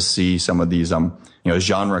start to see some of these,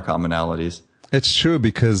 genre commonalities. It's true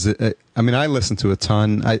because I listen to a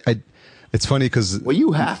ton. It's funny because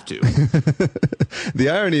you have to. The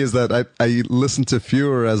irony is that I listen to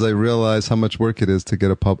fewer as I realize how much work it is to get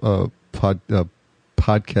a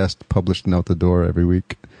podcast published and out the door every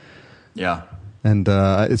week. Yeah. And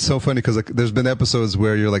it's so funny because there's been episodes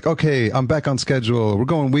where you're like, okay, I'm back on schedule. We're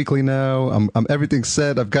going weekly now. I'm everything's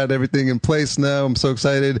set. I've got everything in place now. I'm so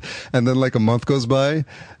excited. And then like a month goes by,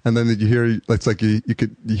 and then you hear it's like you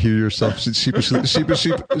hear yourself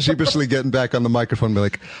sheepishly getting back on the microphone and be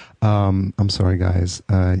like, I'm sorry, guys.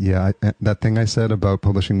 That thing I said about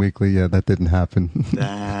publishing weekly, that didn't happen.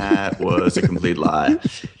 That was a complete lie.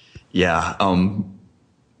 Yeah.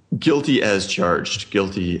 Guilty as charged.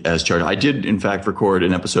 I did, in fact, record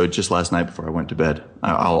an episode just last night before I went to bed.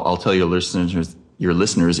 I'll tell your listeners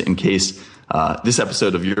in case this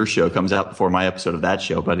episode of your show comes out before my episode of that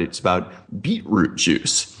show, but it's about beetroot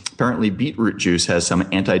juice. Apparently, beetroot juice has some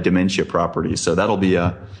anti-dementia properties, so that'll be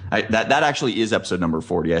that actually is episode number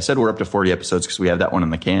 40. I said we're up to 40 episodes because we have that one in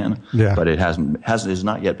the can, but it has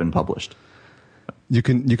not yet been published. You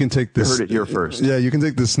can take this. You heard it here first. Yeah, you can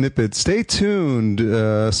take the snippet. Stay tuned.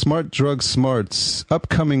 Smart Drug Smarts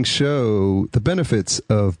upcoming show: the benefits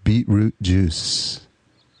of beetroot juice.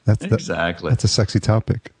 Exactly. That's a sexy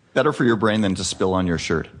topic. Better for your brain than to spill on your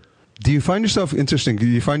shirt. Do you find yourself interesting? Do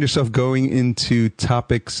you find yourself going into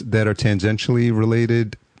topics that are tangentially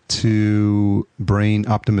related to brain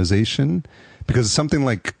optimization? Because something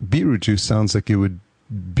like beetroot juice sounds like it would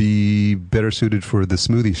be better suited for the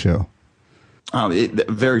smoothie show.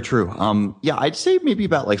 Very true. I'd say maybe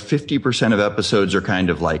about like 50% of episodes are kind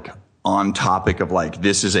of like on topic of like,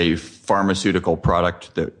 this is a pharmaceutical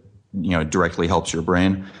product that, directly helps your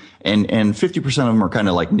brain. And 50% of them are kind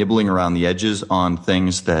of like nibbling around the edges on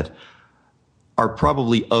things that are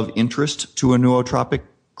probably of interest to a nootropic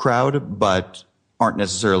crowd, but aren't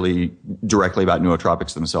necessarily directly about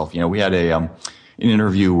nootropics themselves. We had an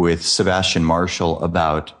interview with Sebastian Marshall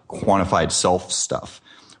about quantified self stuff,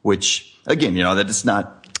 which, again, that it's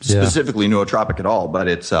not specifically nootropic at all, but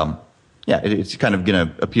it's it's kind of going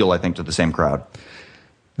to appeal, I think, to the same crowd.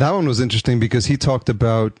 That one was interesting because he talked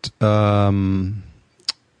about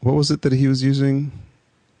what was it that he was using?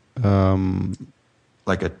 One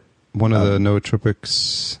of the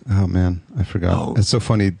nootropics. Oh man, I forgot. Oh. It's so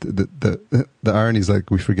funny. The irony is like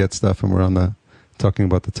we forget stuff, and we're talking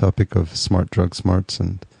about the topic of smart drug smarts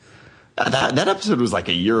and. That episode was like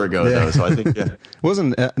a year ago, though, so I think it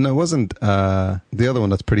wasn't the other one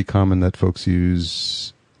that's pretty common that folks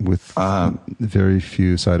use with very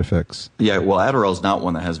few side effects. Yeah, well, Adderall is not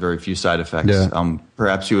one that has very few side effects. Yeah.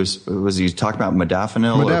 Perhaps he was talking about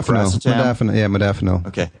modafinil? Modafinil.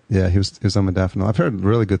 Okay. Yeah, he was on modafinil. I've heard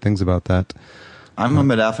really good things about that. I'm a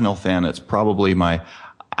modafinil fan. It's probably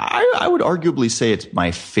I would arguably say it's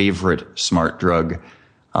my favorite smart drug.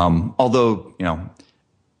 Although,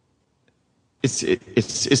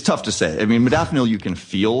 it's tough to say. I mean, modafinil you can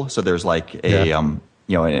feel, so there's like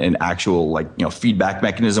an actual feedback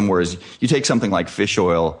mechanism. Whereas you take something like fish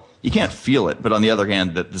oil, you can't feel it. But on the other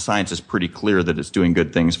hand, the science is pretty clear that it's doing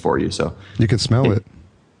good things for you. So you can smell it.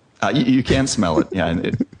 You can smell it. Yeah, and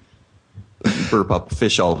you burp up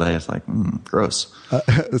fish all day. It's like gross.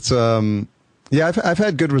 It's Yeah, I've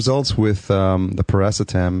had good results with the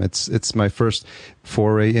piracetam. It's my first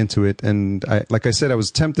foray into it, and like I said, I was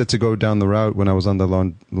tempted to go down the route when I was on the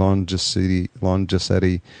Longicetti.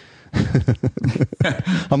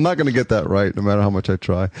 I'm not going to get that right, no matter how much I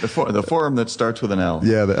try. The forum that starts with an L.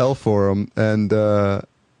 Yeah, the L forum, and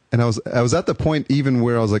I was at the point even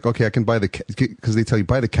where I was like, okay, I can buy because they tell you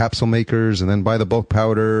buy the capsule makers and then buy the bulk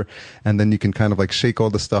powder, and then you can kind of like shake all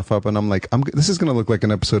the stuff up. And I'm like, this is going to look like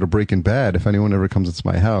an episode of Breaking Bad if anyone ever comes into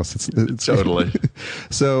my house. It's totally.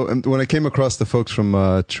 So when I came across the folks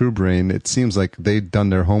from True Brain, it seems like they've done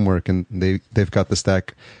their homework and they've got the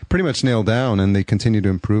stack pretty much nailed down, and they continue to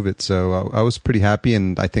improve it. So I was pretty happy,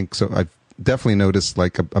 and I think so. I've definitely noticed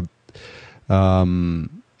like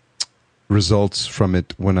results from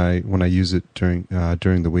it when I use it during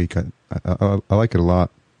the week. I like it a lot.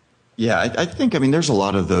 Yeah, I think, there's a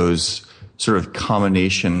lot of those sort of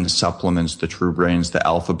combination supplements, the True Brains, the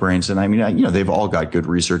Alpha Brains, and they've all got good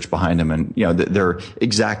research behind them, and their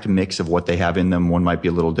exact mix of what they have in them, one might be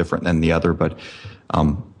a little different than the other, but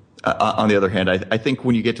on the other hand, I think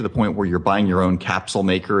when you get to the point where you're buying your own capsule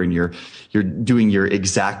maker and you're doing your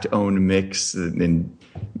exact own mix and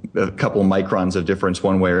a couple microns of difference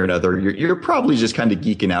one way or another, you're probably just kind of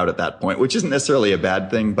geeking out at that point, which isn't necessarily a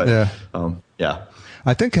bad thing, but yeah.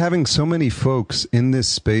 I think having so many folks in this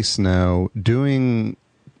space now doing,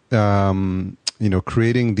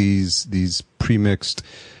 creating these pre-mixed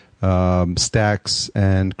stacks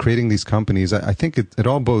and creating these companies, I think it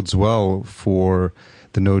all bodes well for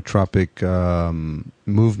the nootropic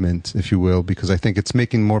movement, if you will, because I think it's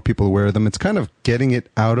making more people aware of them. It's kind of getting it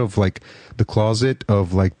out of like the closet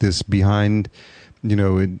of like this behind,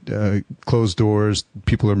 closed doors.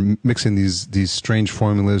 People are mixing these strange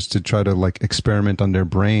formulas to try to like experiment on their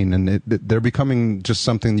brain, and they're becoming just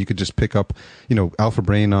something you could just pick up. Alpha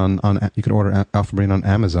Brain on you can order Alpha Brain on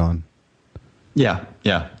Amazon. Yeah.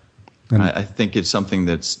 And I think it's something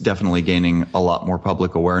that's definitely gaining a lot more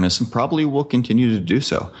public awareness and probably will continue to do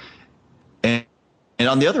so. And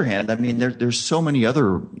on the other hand, there's so many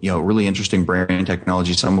other, really interesting brain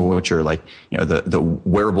technologies, some of which are like, the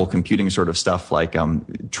wearable computing sort of stuff like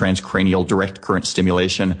transcranial direct current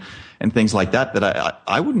stimulation and things like that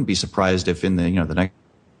I wouldn't be surprised if in the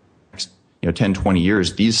next 10, 20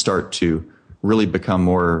 years, these start to really become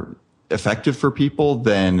more effective for people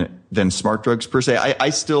than smart drugs per se. I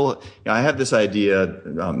still, I have this idea,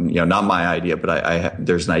 not my idea, but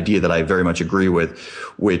there's an idea that I very much agree with,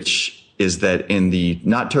 which is that in the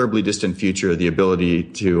not terribly distant future, the ability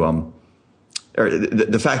to, or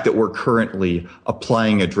the fact that we're currently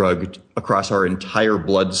applying a drug across our entire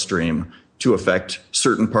bloodstream to affect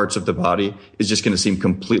certain parts of the body is just going to seem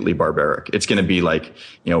completely barbaric. It's going to be like,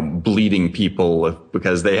 bleeding people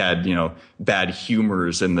because they had, bad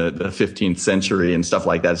humors in the 15th century and stuff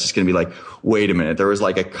like that. It's just going to be like, wait a minute. There was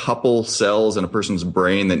like a couple cells in a person's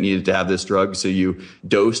brain that needed to have this drug. So you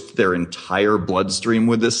dosed their entire bloodstream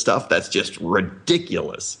with this stuff. That's just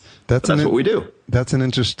ridiculous. That's what we do. That's an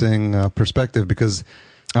interesting perspective, because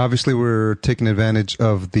obviously we're taking advantage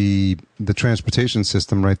of the transportation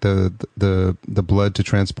system, right? The blood to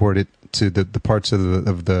transport it to the parts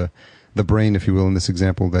of the brain, if you will, in this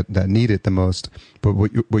example, that need it the most. But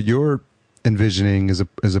what you're envisioning is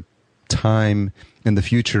a time in the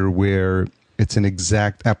future where it's an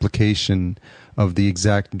exact application of the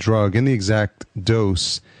exact drug and the exact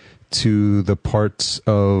dose to the parts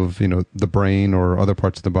of the brain or other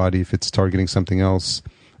parts of the body if it's targeting something else,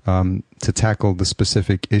 to tackle the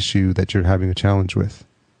specific issue that you're having a challenge with.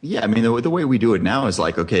 Yeah, the way we do it now is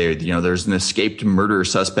like, okay, there's an escaped murder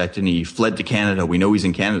suspect and he fled to Canada. We know he's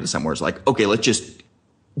in Canada somewhere. It's like, okay, let's just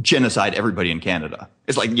genocide everybody in Canada.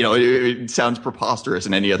 It's like, it sounds preposterous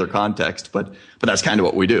in any other context, but that's kind of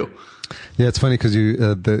what we do. Yeah, it's funny because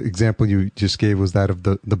the example you just gave was that of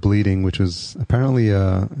the bleeding, which was apparently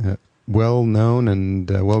well known and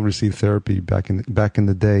well received therapy back in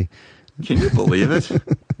the day. Can you believe it?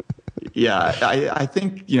 Yeah, I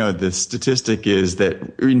think, the statistic is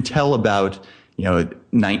that until about,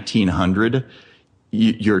 1900,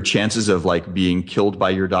 your chances of like being killed by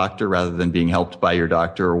your doctor rather than being helped by your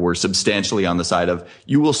doctor were substantially on the side of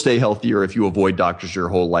you will stay healthier if you avoid doctors your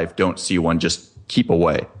whole life. Don't see one, just keep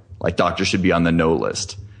away. Like doctors should be on the no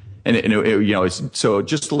list. And it's so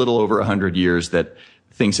just a little over 100 years that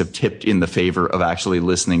things have tipped in the favor of actually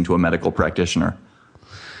listening to a medical practitioner.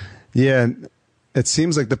 Yeah, it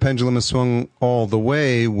seems like the pendulum has swung all the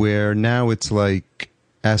way where now it's like,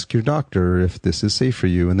 ask your doctor if this is safe for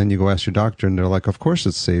you. And then you go ask your doctor and they're like, of course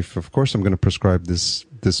it's safe. Of course I'm going to prescribe this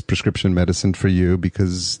get this prescription medicine for you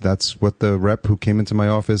because that's what the rep who came into my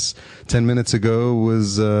office 10 minutes ago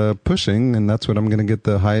was pushing, and that's what I'm going to get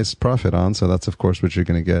the highest profit on. So that's, of course, what you're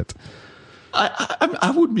going to get.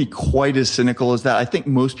 I wouldn't be quite as cynical as that. I think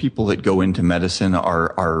most people that go into medicine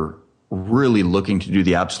are really looking to do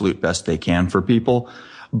the absolute best they can for people.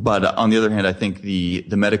 But on the other hand, I think the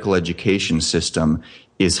medical education system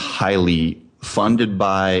is highly funded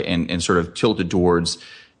by and sort of tilted towards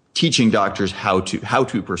teaching doctors how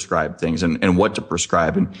to prescribe things and what to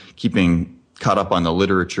prescribe, and keeping caught up on the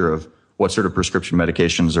literature of what sort of prescription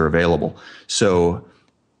medications are available. So,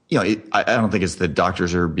 I don't think it's that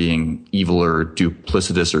doctors are being evil or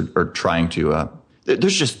duplicitous or trying to,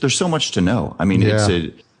 there's so much to know. I mean,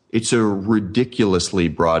 it's a ridiculously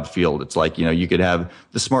broad field. It's like, you could have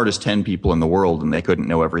the smartest 10 people in the world and they couldn't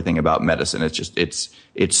know everything about medicine.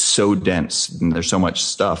 It's so dense and there's so much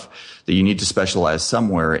stuff that you need to specialize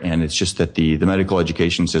somewhere. And it's just that the medical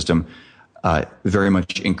education system, very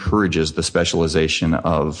much encourages the specialization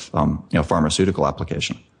of, pharmaceutical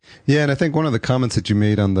application. Yeah. And I think one of the comments that you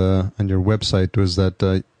made on your website was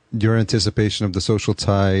that, your anticipation of the social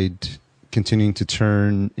tide continuing to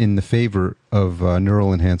turn in the favor of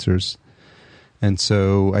neural enhancers. And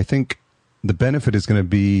so I think the benefit is going to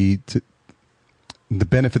be the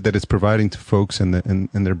benefit that it's providing to folks and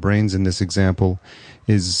their brains in this example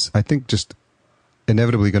is, I think, just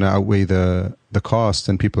inevitably going to outweigh the cost,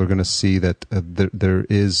 and people are going to see that there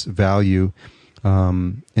is value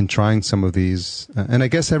in trying some of these. And I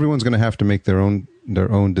guess everyone's going to have to make their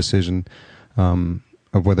own decision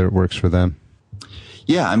of whether it works for them.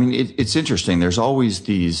 Yeah, I mean, it's interesting. There's always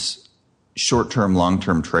these short-term,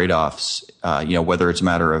 long-term trade-offs, whether it's a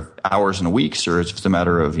matter of hours and weeks or it's a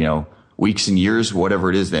matter of, weeks and years, whatever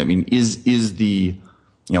it is. I mean, is the,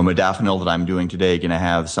 modafinil that I'm doing today going to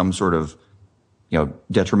have some sort of,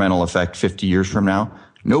 detrimental effect 50 years from now?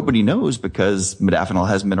 Nobody knows, because modafinil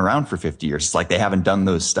hasn't been around for 50 years. It's like they haven't done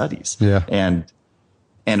those studies. Yeah. And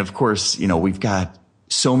of course, we've got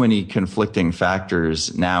so many conflicting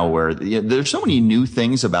factors now where there's so many new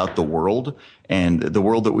things about the world and the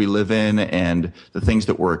world that we live in and the things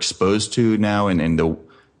that we're exposed to now and the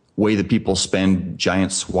way that people spend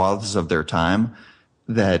giant swaths of their time,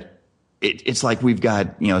 that it's like we've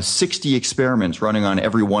got, 60 experiments running on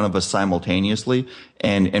every one of us simultaneously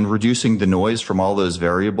and reducing the noise from all those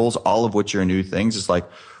variables, all of which are new things. It's like,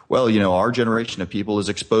 well, our generation of people is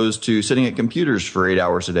exposed to sitting at computers for 8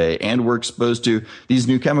 hours a day, and we're exposed to these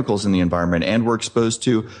new chemicals in the environment, and we're exposed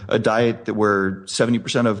to a diet where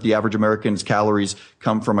 70% of the average American's calories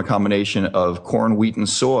come from a combination of corn, wheat, and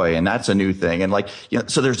soy, and that's a new thing.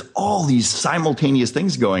 And so there's all these simultaneous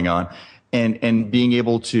things going on, and being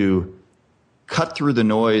able to cut through the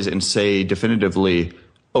noise and say definitively,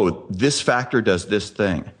 oh, this factor does this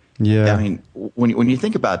thing. Yeah. I mean, when you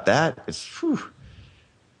think about that, it's,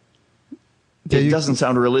 it doesn't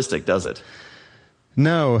sound realistic, does it?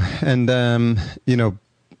 No. And,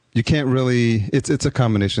 you can't really, it's a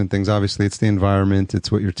combination of things. Obviously, it's the environment, it's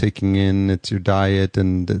what you're taking in, it's your diet,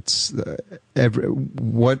 and it's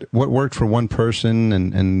what worked for one person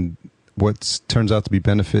and what turns out to be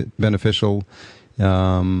beneficial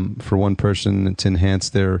for one person to enhance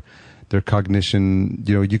their cognition.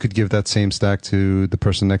 You could give that same stack to the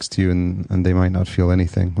person next to you and they might not feel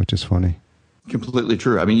anything, which is funny. Completely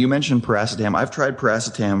true. I mean, you mentioned piracetam. I've tried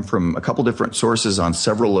piracetam from a couple different sources on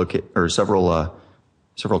several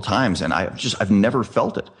times, and I've never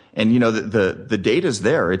felt it. And the data's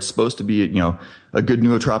there. It's supposed to be a good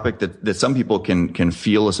nootropic that some people can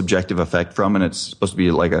feel a subjective effect from, and it's supposed to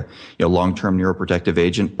be like a long-term neuroprotective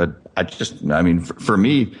agent. But for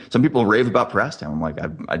me, some people rave about piracetam. I'm like,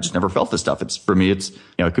 I just never felt this stuff. For me, it's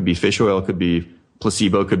it could be fish oil, it could be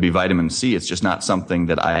placebo, it could be vitamin C. It's just not something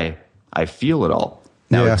that I feel at all.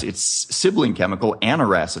 Now, it's sibling chemical,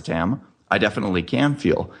 aniracetam, I definitely can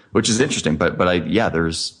feel, which is interesting. But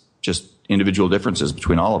there's just individual differences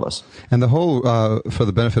between all of us. And the whole, for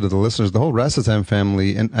the benefit of the listeners, the whole racetam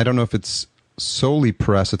family, and I don't know if it's solely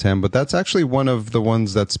piracetam, but that's actually one of the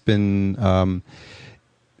ones that's been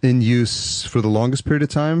in use for the longest period of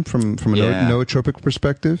time from a nootropic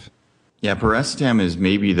perspective. Yeah, piracetam is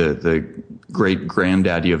maybe the great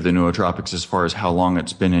granddaddy of the nootropics as far as how long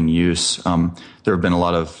it's been in use. There have been a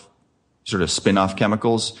lot of sort of spin-off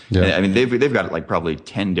chemicals. Yeah. I mean, they've got like probably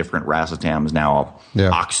 10 different racetams now,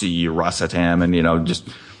 oxyracetam, and just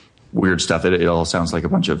weird stuff. It all sounds like a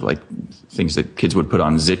bunch of like things that kids would put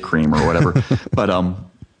on zit cream or whatever. but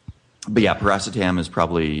yeah, piracetam is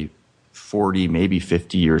probably 40, maybe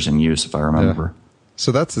 50 years in use, if I remember. Yeah.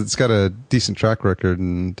 So it's got a decent track record,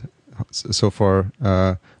 and so far,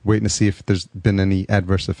 waiting to see if there's been any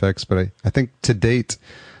adverse effects. But I think to date,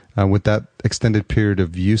 with that extended period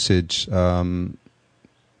of usage,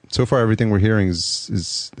 so far everything we're hearing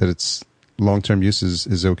is that it's long-term use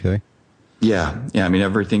is okay. Yeah. I mean,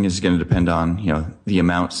 everything is going to depend on, the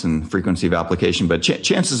amounts and frequency of application. But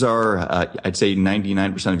chances are, I'd say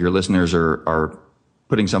 99% of your listeners are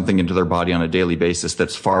putting something into their body on a daily basis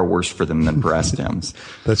that's far worse for them than paracetams.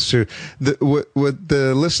 That's true. What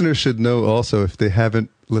the listeners should know also, if they haven't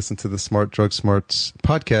listened to the Smart Drug Smarts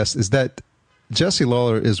podcast, is that Jesse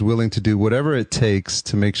Lawler is willing to do whatever it takes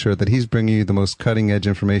to make sure that he's bringing you the most cutting edge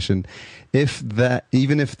information.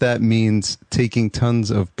 Even if that means taking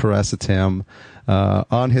tons of paracetam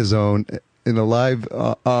on his own in a live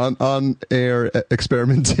on air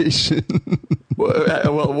experimentation.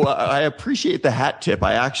 Well, I appreciate the hat tip.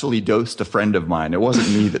 I actually dosed a friend of mine. It wasn't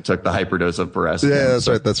me that took the hyperdose of paracetam.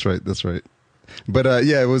 Yeah, that's right. But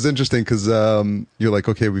it was interesting because you're like,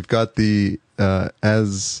 okay, we've got the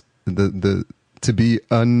to be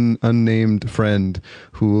unnamed friend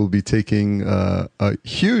who will be taking a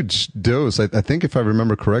huge dose. I think if I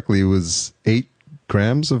remember correctly, it was 8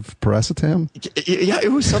 grams of paracetam. Yeah,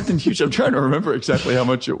 it was something huge. I'm trying to remember exactly how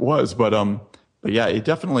much it was, but yeah, it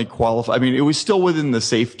definitely qualified. I mean, it was still within the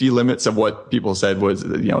safety limits of what people said was,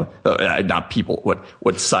 not people,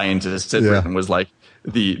 what scientists had written was like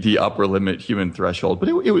the upper limit human threshold, but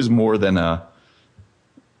it was more than a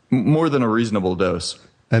reasonable dose.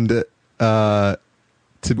 And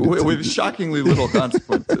with shockingly little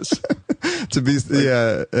consequences. To be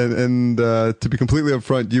completely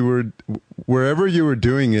upfront, you were wherever you were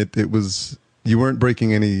doing it. It was you weren't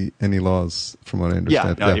breaking any laws, from what I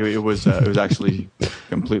understand. Yeah, no, it was actually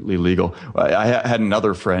completely legal. I had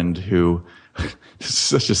another friend who, this is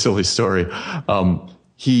such a silly story.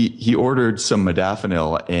 He ordered some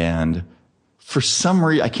modafinil, and for some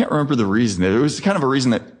reason, I can't remember the reason. It was kind of a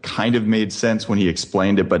reason that kind of made sense when he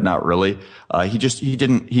explained it, but not really.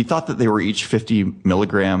 He thought that they were each 50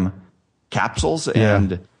 milligram capsules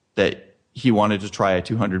and that he wanted to try a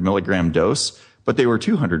 200 milligram dose, but they were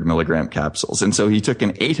 200 milligram capsules. And so he took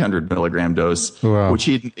an 800 milligram dose, which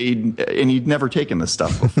he'd never taken this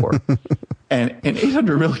stuff before. and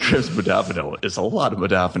 800 milligrams of modafinil is a lot of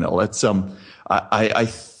modafinil. That's, I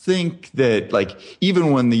think that like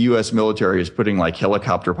even when the U.S. military is putting like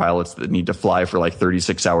helicopter pilots that need to fly for like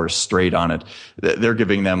 36 hours straight on it, they're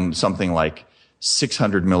giving them something like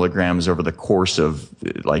 600 milligrams over the course of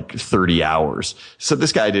like 30 hours. So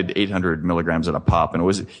this guy did 800 milligrams at a pop, and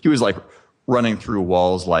he was like running through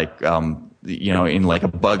walls like, in like a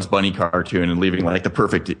Bugs Bunny cartoon and leaving like the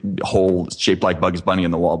perfect hole shaped like Bugs Bunny in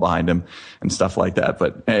the wall behind him and stuff like that.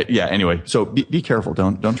 But anyway, so be careful.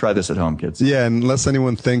 Don't try this at home, kids. Yeah. Unless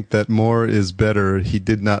anyone think that more is better, he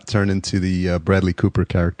did not turn into the Bradley Cooper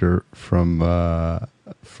character from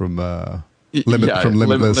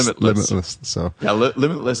Limitless. So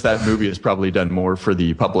Limitless. That movie has probably done more for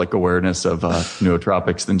the public awareness of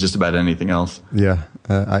nootropics than just about anything else. Yeah.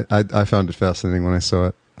 I found it fascinating when I saw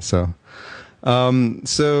it. So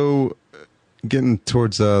getting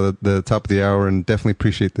towards the top of the hour, and definitely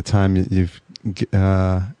appreciate the time you've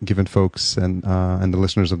given folks and the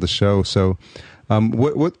listeners of the show. So,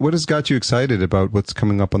 what has got you excited about what's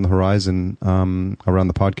coming up on the horizon around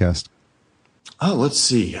the podcast? Oh, let's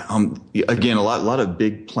see. Again, a lot of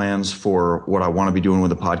big plans for what I want to be doing with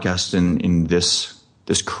the podcast in this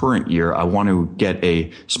current year. I want to get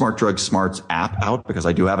a Smart Drug Smarts app out because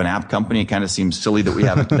I do have an app company. It kind of seems silly that we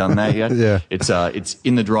haven't done that yet. Yeah. It's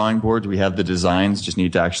in the drawing boards. We have the designs, just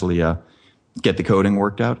need to actually get the coding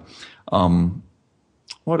worked out.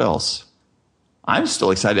 What else? I'm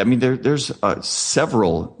still excited. I mean, there's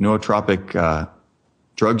several nootropic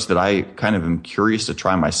drugs that I kind of am curious to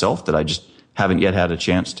try myself that I just haven't yet had a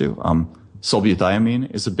chance to.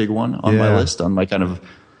 Solbuthiamine is a big one on my list, on my kind of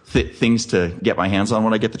things to get my hands on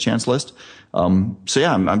when I get the chance list. I'm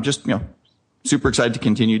just, super excited to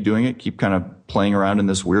continue doing it, keep kind of playing around in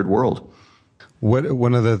this weird world.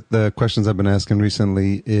 One of the questions I've been asking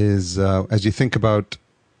recently is, as you think about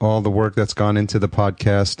all the work that's gone into the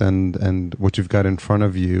podcast and what you've got in front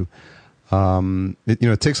of you,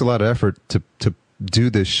 it takes a lot of effort to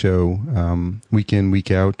do this show, week in,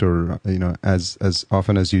 week out, or, as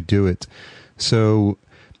often as you do it. So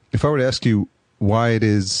if I were to ask you why it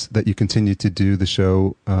is that you continue to do the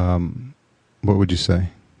show, what would you say?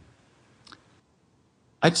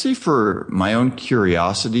 I'd say for my own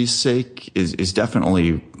curiosity's sake is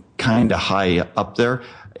definitely kind of high up there.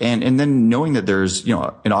 And then knowing that there's,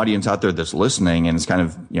 an audience out there that's listening and it's kind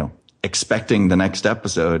of, expecting the next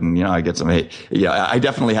episode. And, I get some, I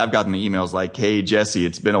definitely have gotten the emails like, hey, Jesse,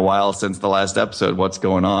 it's been a while since the last episode. What's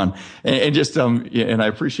going on? And just, and I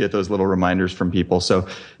appreciate those little reminders from people. So,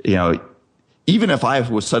 even if I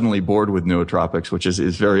was suddenly bored with nootropics, which is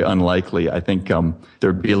very unlikely, I think,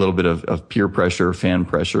 there'd be a little bit of peer pressure, fan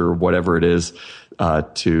pressure, whatever it is,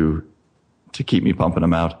 to keep me pumping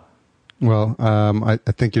them out. Well, I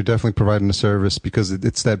think you're definitely providing a service, because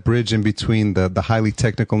it's that bridge in between the highly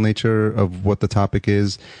technical nature of what the topic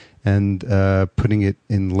is and putting it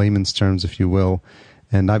in layman's terms, if you will.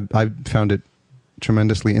 And I found it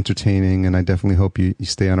tremendously entertaining, and I definitely hope you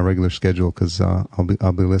stay on a regular schedule, because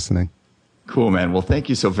I'll be listening. Cool, man. Well, thank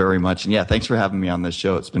you so very much. And yeah, thanks for having me on this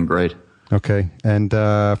show. It's been great. Okay. And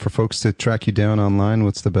for folks to track you down online,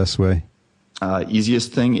 what's the best way?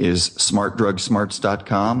 Easiest thing is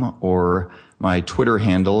smartdrugsmarts.com, or my Twitter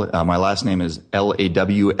handle. My last name is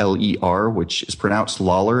Lawler, which is pronounced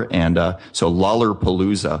Lawler. And so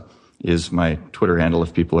Lawlerpalooza is my Twitter handle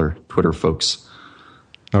if people are Twitter folks.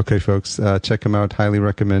 Okay, folks, check them out. Highly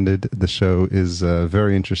recommended. The show is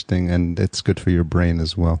very interesting, and it's good for your brain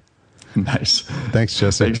as well. Nice. Thanks,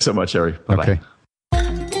 Jesse. Thanks so much, Harry. Bye-bye. Okay.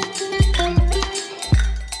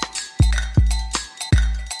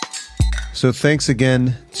 So thanks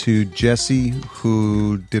again to Jesse,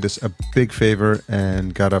 who did us a big favor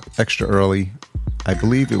and got up extra early. I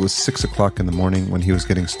believe it was 6 o'clock in the morning when he was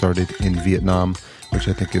getting started in Vietnam, which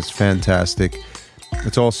I think is fantastic.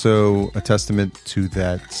 It's also a testament to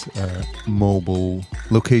that mobile,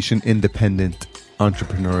 location-independent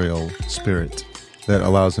entrepreneurial spirit that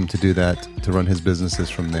allows him to do that, to run his businesses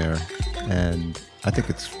from there. And I think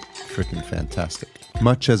it's freaking fantastic.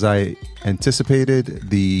 Much as I anticipated,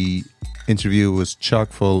 the interview was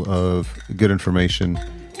chock full of good information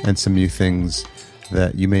and some new things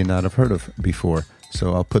that you may not have heard of before.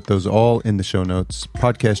 So I'll put those all in the show notes,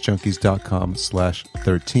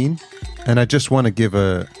 podcastjunkies.com/13. And I just want to give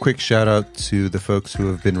a quick shout out to the folks who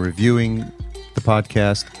have been reviewing the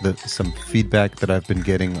podcast, some feedback that I've been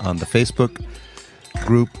getting on the Facebook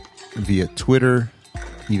group, via Twitter,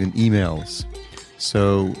 even emails.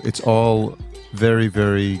 So it's all very,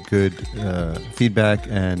 very good feedback,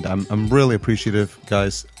 and I'm really appreciative,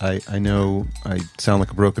 guys. I know I sound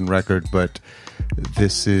like a broken record, but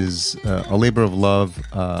this is a labor of love.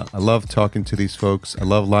 I love talking to these folks. I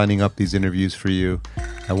love lining up these interviews for you.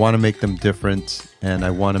 I want to make them different, and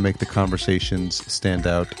I want to make the conversations stand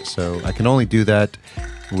out. So I can only do that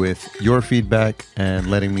with your feedback and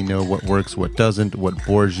letting me know what works, what doesn't, what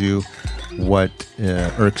bores you, what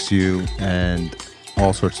irks you, and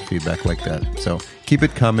all sorts of feedback like that. So keep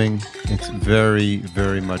it coming. It's very,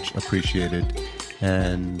 very much appreciated.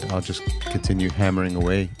 And I'll just continue hammering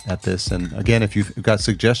away at this. And again, if you've got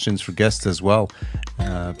suggestions for guests as well,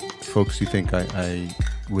 folks you think I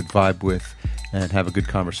would vibe with and have a good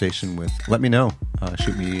conversation with, let me know.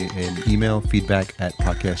 Shoot me an email,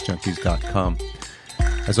 feedback@podcastjunkies.com.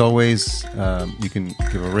 As always, you can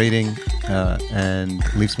give a rating and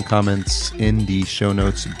leave some comments in the show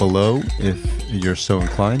notes below if you're so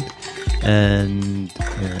inclined. And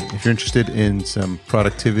if you're interested in some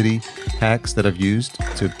productivity hacks that I've used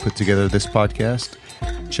to put together this podcast,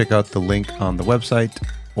 check out the link on the website,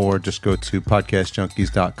 or just go to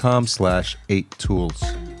podcastjunkies.com/8tools.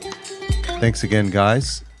 Thanks again,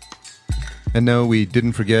 guys. And no, we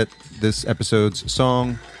didn't forget this episode's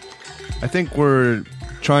song. I think we're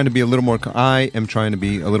trying to be a little more, I am trying to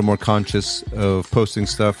be a little more conscious of posting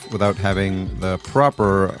stuff without having the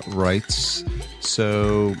proper rights.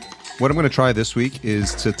 So what I'm going to try this week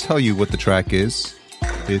is to tell you what the track is.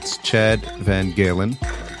 It's Chad Van Galen.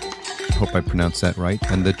 I hope I pronounced that right.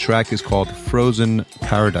 And the track is called Frozen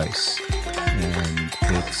Paradise. And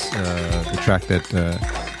it's the track that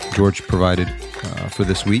George provided for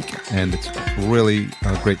this week. And it's really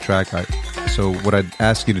a great track. So what I'd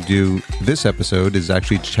ask you to do this episode is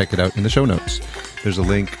actually check it out in the show notes. There's a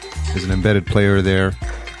link. There's an embedded player there.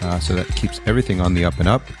 So that keeps everything on the up and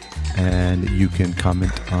up. And you can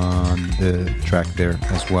comment on the track there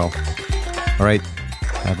as well. All right.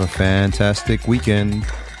 Have a fantastic weekend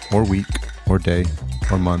or week or day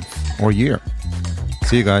or month or year.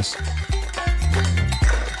 See you guys.